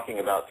what I'm talking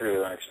about through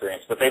their own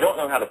experience, but they don't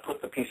know how to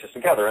put the pieces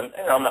together. And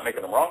you know, I'm not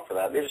making them wrong for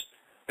that.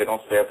 They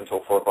don't stay up until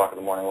 4 o'clock in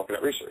the morning looking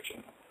at research,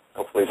 and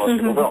hopefully most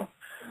people don't.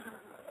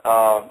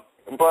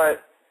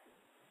 But,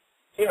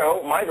 you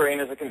know, migraine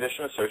is a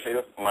condition associated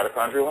with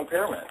mitochondrial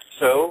impairment.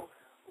 So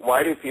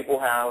why do people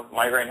have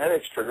migraine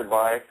headaches triggered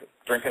by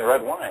drinking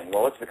red wine?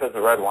 Well, it's because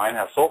the red wine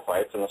has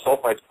sulfites, and the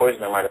sulfites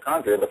poison their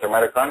mitochondria, but their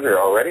mitochondria are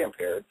already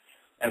impaired.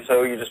 And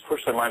so you just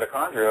push their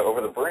mitochondria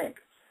over the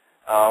brink.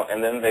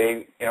 And then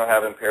they, you know,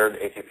 have impaired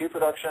ATP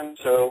production,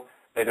 so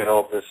they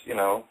develop this, you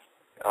know,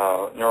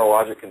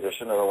 neurologic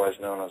condition, otherwise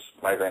known as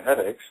migraine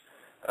headaches.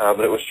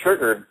 But it was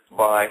triggered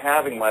by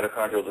having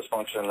mitochondrial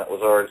dysfunction that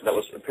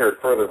was impaired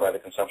further by the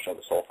consumption of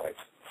the sulfites.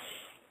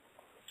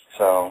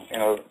 So, you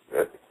know,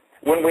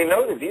 when we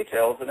know the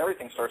details, then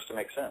everything starts to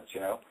make sense, you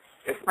know.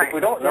 If we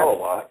don't know a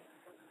lot,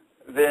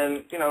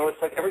 then, you know,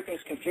 it's like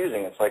everything's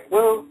confusing. It's like,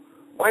 well,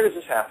 why does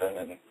this happen?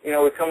 And, you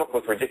know, we come up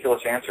with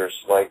ridiculous answers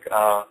like,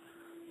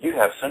 you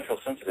have central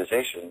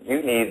sensitization.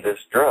 You need this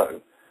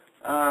drug.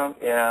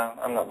 Yeah,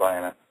 I'm not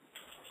buying it.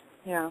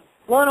 Yeah,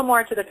 a little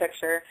more to the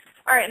picture.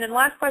 All right, and then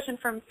last question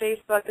from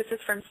Facebook. This is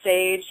from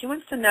Sage. She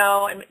wants to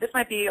know, and this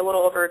might be a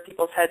little over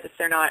people's heads if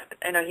they're not.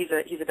 I know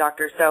he's a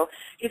doctor, so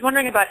he's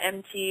wondering about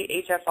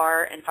MT,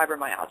 HFR, and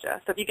fibromyalgia.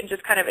 So if you can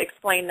just kind of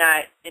explain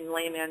that in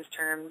layman's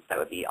terms, that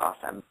would be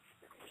awesome.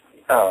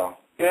 Oh,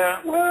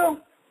 yeah. Well,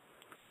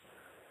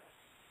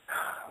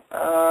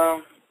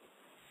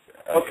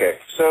 okay.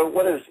 So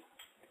what is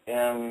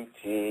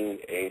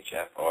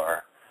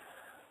MTHFR?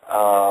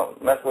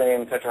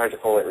 Methylene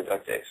tetrahydrofolate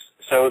reductase.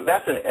 So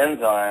that's an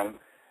enzyme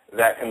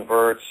that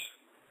converts,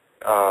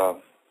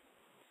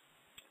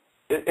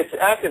 it's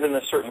active in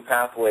a certain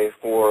pathway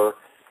for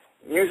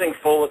using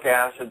folic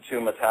acid to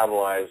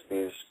metabolize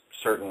these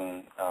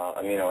certain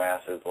amino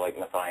acids like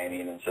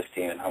methionine and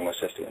cysteine and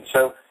homocysteine.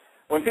 So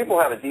when people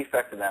have a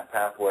defect in that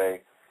pathway,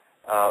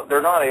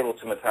 they're not able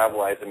to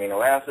metabolize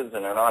amino acids,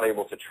 and they're not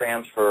able to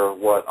transfer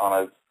what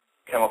on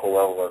chemical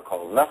level are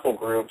called methyl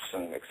groups,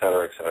 and et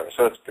cetera, et cetera.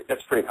 So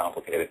it's pretty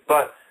complicated.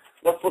 But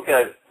let's look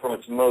at it from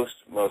its most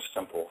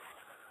simple.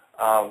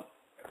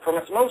 From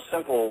its most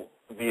simple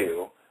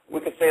view, we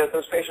could say that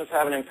those patients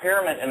have an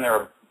impairment in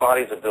their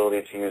body's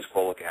ability to use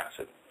folic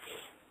acid.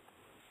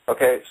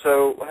 Okay,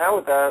 so how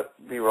would that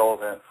be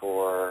relevant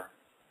for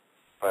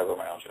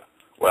fibromyalgia?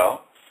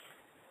 Well,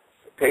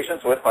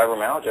 patients with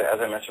fibromyalgia, as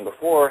I mentioned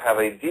before, have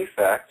a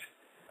defect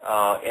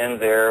in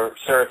their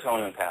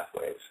serotonin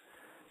pathways.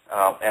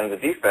 And the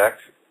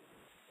defect,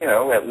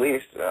 at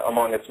least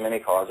among its many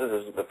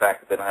causes, is the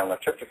fact that they don't have enough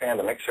tryptophan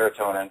to make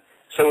serotonin.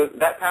 So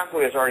that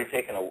pathway has already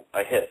taken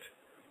a hit.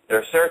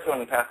 Their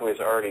serotonin pathway is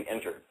already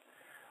injured.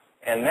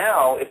 And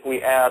now, if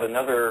we add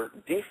another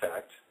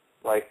defect,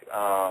 like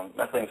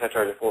methylene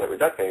tetrahydrofolate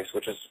reductase,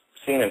 which is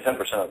seen in 10%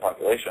 of the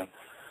population,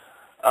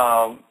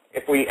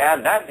 if we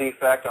add that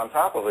defect on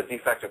top of a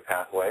defective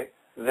pathway,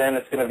 then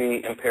it's going to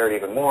be impaired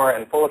even more,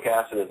 and folic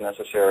acid is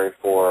necessary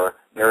for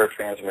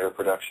neurotransmitter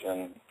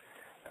production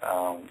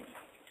and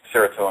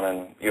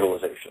serotonin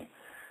utilization.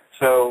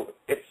 So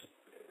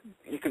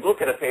you could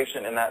look at a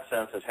patient in that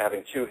sense as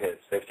having two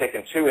hits. They've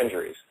taken two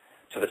injuries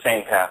to the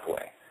same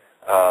pathway.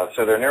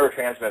 So their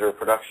neurotransmitter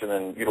production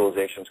and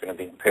utilization is going to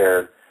be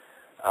impaired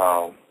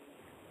from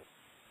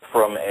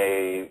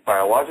a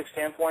biologic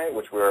standpoint,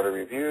 which we already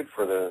reviewed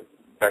for the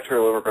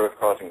bacterial overgrowth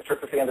causing the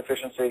tryptophan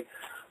deficiency,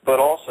 but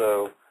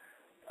also,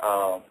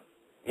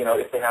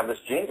 if they have this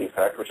gene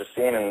defect, which is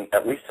seen in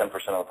at least 10%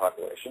 of the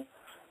population,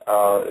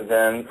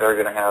 then they're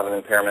going to have an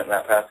impairment in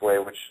that pathway,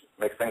 which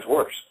makes things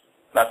worse.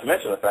 Not to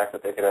mention the fact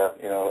that they could have,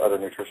 other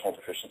nutritional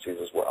deficiencies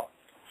as well.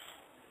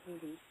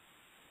 Mm-hmm.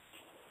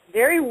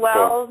 Very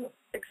well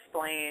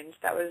explained.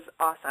 That was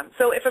awesome.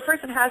 So if a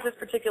person has this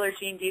particular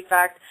gene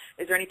defect,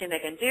 is there anything they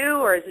can do,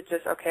 or is it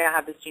just, okay, I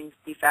have this gene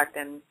defect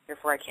and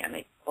therefore I can't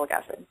make folic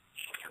acid?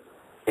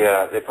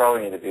 Yeah, they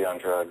probably need to be on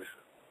drugs.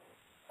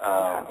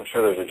 I'm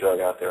sure there's a drug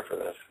out there for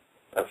this.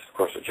 That's, of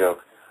course, a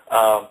joke.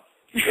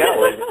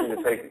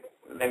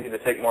 They need to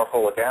take more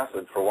folic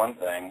acid, for one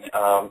thing.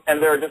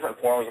 And there are different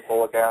forms of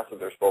folic acid.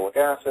 There's folic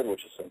acid,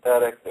 which is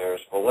synthetic. There's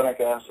folinic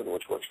acid,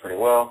 which works pretty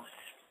well.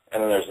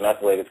 And then there's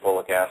methylated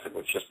folic acid,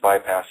 which just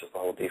bypasses the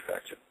whole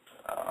defect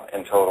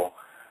in total.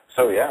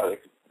 So yeah,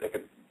 they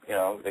could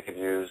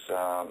use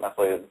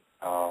methylated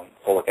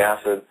folic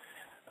acid.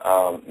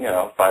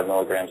 5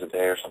 milligrams a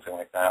day or something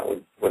like that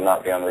would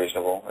not be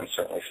unreasonable and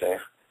certainly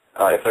safe.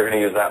 If they're going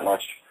to use that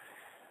much,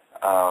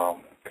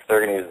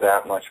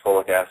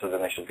 folic acid,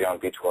 then they should be on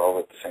B12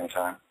 at the same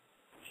time.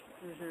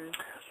 Mm-hmm.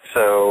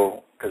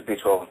 So, because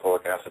B12 and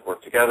folic acid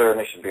work together, and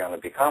they should be on the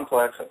B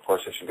complex. Of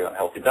course, they should be on a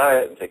healthy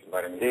diet and taking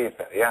vitamin D and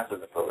fatty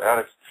acids and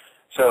probiotics.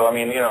 So,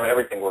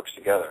 everything works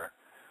together.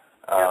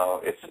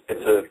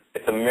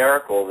 It's a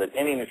miracle that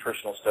any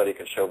nutritional study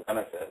could show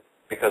benefit,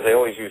 because they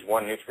always use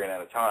one nutrient at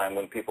a time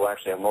when people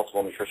actually have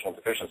multiple nutritional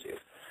deficiencies.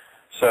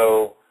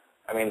 So,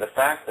 the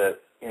fact that,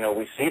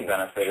 we see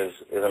benefit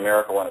is a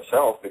miracle in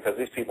itself, because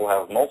these people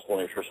have multiple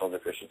nutritional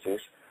deficiencies.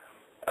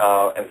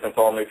 And since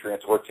all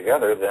nutrients work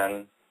together,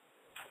 then,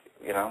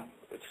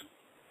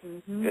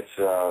 it's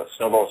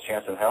snowball's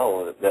chance in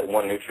hell that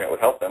one nutrient would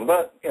help them.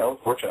 But,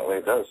 fortunately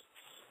it does.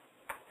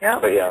 Yeah,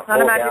 but yeah, it's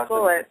not a magic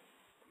bullet.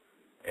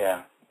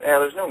 Yeah,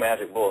 there's no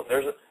magic bullet.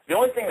 The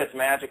only thing that's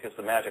magic is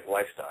the magic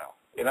lifestyle.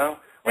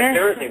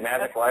 There is a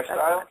magic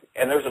lifestyle,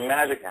 and there's a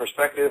magic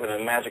perspective and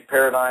a magic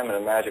paradigm and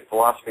a magic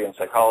philosophy and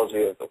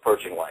psychology of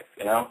approaching life,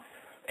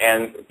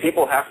 And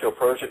people have to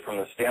approach it from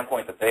the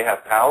standpoint that they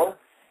have power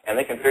and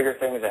they can figure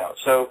things out.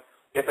 So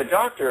if a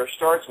doctor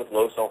starts with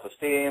low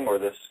self-esteem or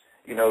this,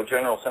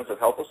 general sense of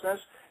helplessness,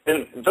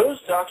 then those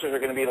doctors are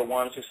going to be the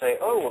ones who say,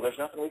 oh, well, there's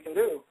nothing we can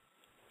do.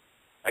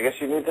 I guess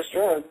you need this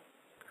drug.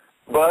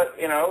 But,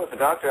 if a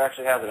doctor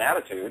actually has an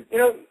attitude,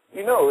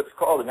 it's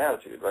called an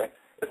attitude, right?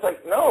 It's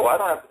like, no, I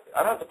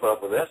don't have to put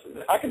up with this.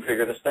 I can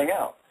figure this thing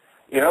out.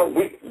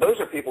 Those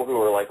are people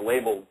who are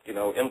labeled,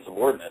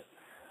 insubordinate.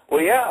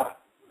 Well, yeah,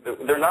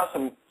 they're not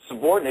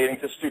subordinating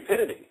to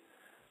stupidity.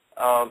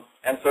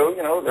 And so,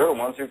 they're the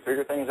ones who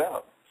figure things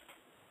out.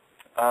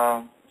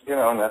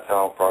 And that's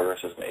how progress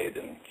is made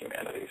in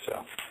humanity.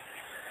 So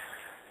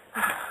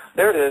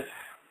there it is.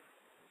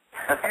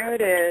 There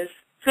it is.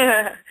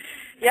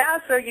 Yeah,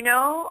 so,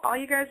 all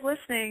you guys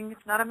listening,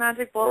 it's not a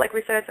magic bullet. Like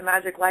we said, it's a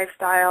magic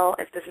lifestyle.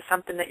 If this is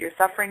something that you're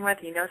suffering with,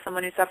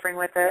 someone who's suffering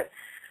with it,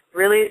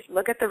 really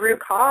look at the root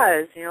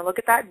cause. Look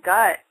at that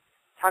gut.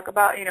 Talk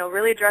about,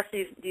 really address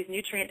these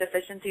nutrient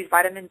deficiencies,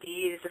 vitamin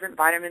D, these different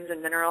vitamins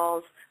and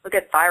minerals. Look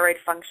at thyroid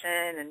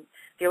function and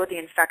deal with the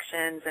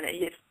infections. And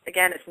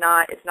it's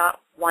not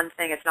one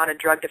thing. It's not a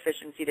drug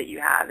deficiency that you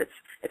have.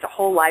 It's a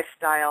whole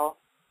lifestyle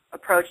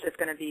approach that's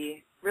going to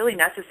be really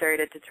necessary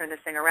to turn this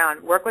thing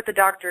around. Work with a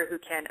doctor who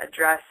can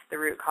address the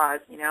root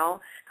cause,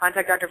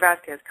 Contact Dr.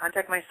 Vasquez,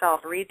 contact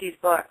myself, read these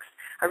books.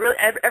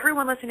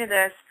 Everyone listening to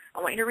this, I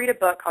want you to read a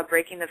book called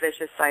Breaking the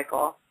Vicious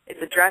Cycle.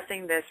 It's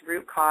addressing this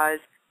root cause,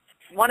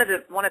 one of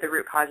the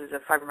root causes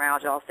of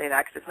fibromyalgia, I'll say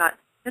that, because it's not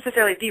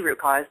necessarily the root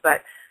cause,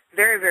 but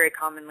very, very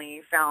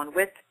commonly found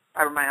with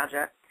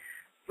fibromyalgia.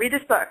 read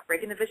this book,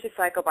 Breaking the Vicious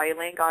Cycle by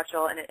Elaine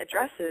Gottschall, and it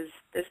addresses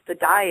the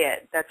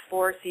diet that's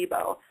for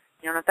SIBO.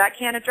 If that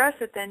can't address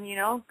it, then,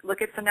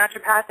 look at some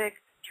naturopathic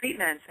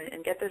treatments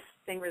and get this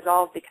thing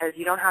resolved, because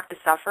you don't have to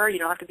suffer. You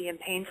don't have to be in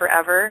pain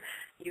forever.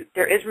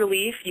 There is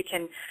relief. You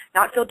can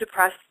not feel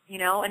depressed,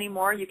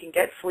 anymore. You can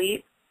get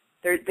sleep.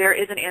 There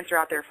is an answer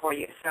out there for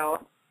you.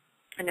 So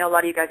I know a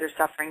lot of you guys are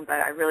suffering, but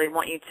I really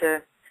want you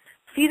to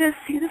see this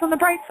on the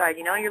bright side.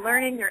 You're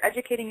learning, you're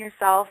educating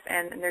yourself,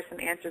 and there's some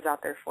answers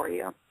out there for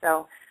you.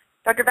 So,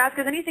 Dr.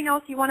 Vasquez, anything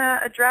else you want to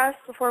address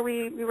before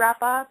we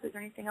wrap up? Is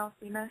there anything else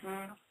we missed?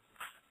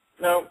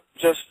 No,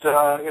 just,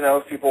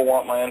 if people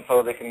want my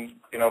info, they can,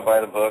 buy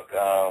the book.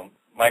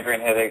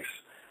 Migraine Headaches,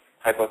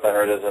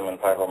 Hypothyroidism, and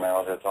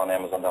Fibromyalgia. It's on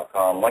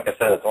Amazon.com. Like I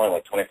said, it's only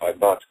like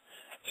 $25.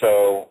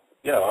 So,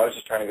 I was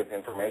just trying to get the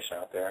information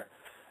out there.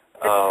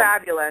 It's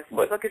fabulous. The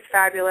book is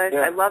fabulous.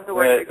 Yeah, I love the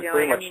work you're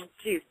doing. I mean,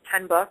 geez,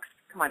 10 books?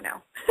 Come on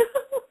now.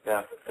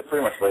 Yeah, it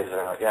pretty much lays it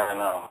out. Yeah, I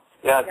know.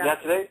 Yeah,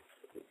 today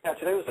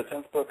was the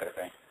 10th book, I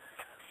think.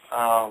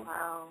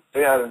 Wow. So,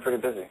 yeah, I've been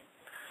pretty busy.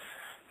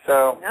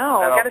 So,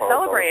 no, I got to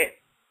celebrate.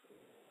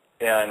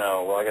 Yeah, I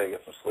know. Well, I got to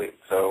get some sleep.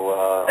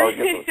 So, I'll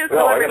get some,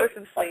 celebrate with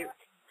some sleep.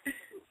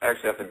 I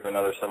actually have to do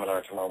another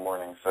seminar tomorrow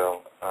morning,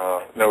 so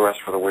no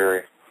rest for the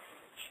weary.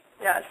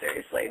 Yeah,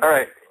 seriously. All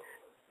right.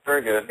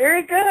 Very good.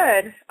 Very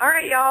good. All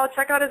right, y'all.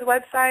 Check out his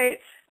website,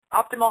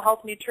 Optimal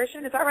Health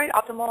Nutrition. Is that right?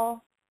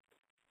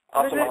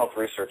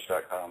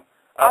 OptimalHealthResearch.com.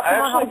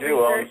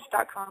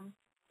 OptimalHealthResearch.com.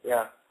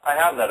 Yeah. I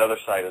have that other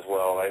site as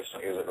well. I just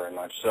don't use it very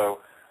much.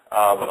 So,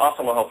 but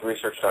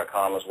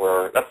OptimalHealthResearch.com is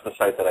that's the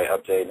site that I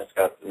update, and it's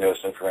got the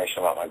newest information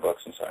about my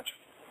books and such.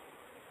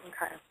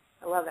 Okay.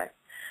 I love it.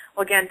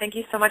 Well, again, thank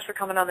you so much for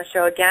coming on the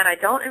show. Again, I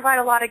don't invite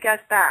a lot of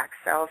guests back,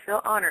 so I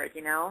feel honored,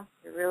 You're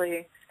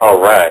really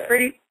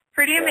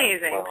pretty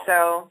amazing. Well,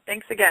 so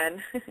thanks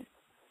again.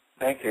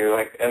 Thank you.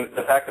 And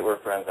the fact that we're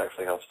friends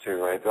actually helps too,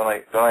 right? Don't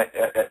I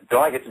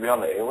get to be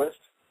on the A list?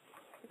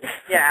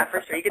 Yeah,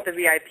 for sure. You get the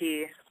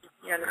VIP.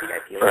 You're on the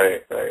VIP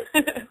list.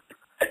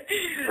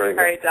 Right.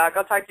 All right, Doc.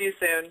 I'll talk to you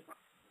soon.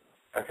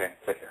 Okay.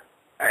 Take care.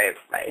 All right.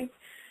 Bye.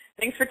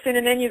 Thanks for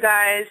tuning in, you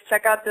guys.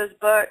 Check out those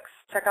books.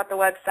 Check out the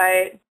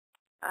website.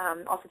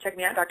 Also check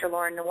me out at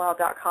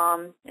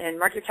drlaurennoel.com, and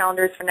mark your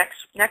calendars for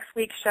next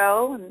week's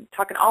show. I'm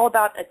talking all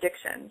about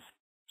addictions,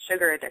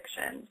 sugar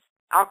addictions,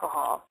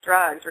 alcohol,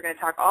 drugs. We're going to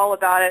talk all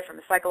about it from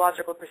a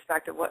psychological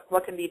perspective,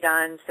 what can be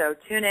done. So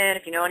tune in.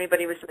 If you know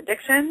anybody with some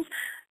addictions,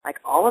 like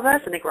all of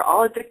us, I think we're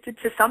all addicted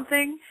to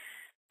something,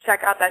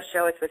 check out that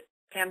show. It's with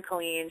Pam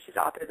Colleen. She's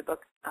the author of the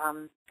book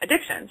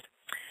Addictions.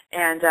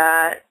 And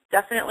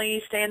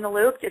definitely stay in the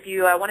loop. If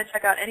you want to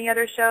check out any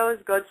other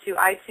shows, go to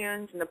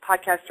iTunes in the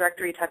podcast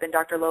directory, type in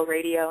Dr. Low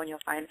Radio, and you'll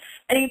find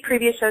any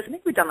previous shows. I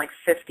think we've done like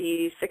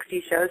 50,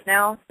 60 shows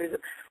now. There's a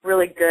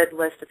really good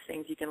list of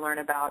things you can learn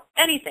about.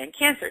 Anything,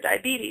 cancer,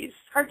 diabetes,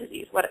 heart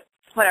disease,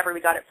 whatever,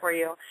 we got it for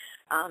you.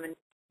 And,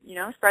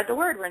 spread the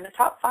word. We're in the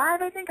top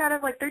 5, I think, out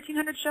of like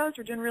 1,300 shows.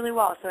 We're doing really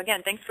well. So,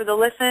 again, thanks for the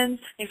listens,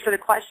 thanks for the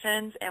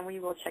questions, and we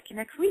will check you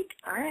next week.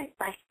 All right,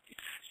 bye.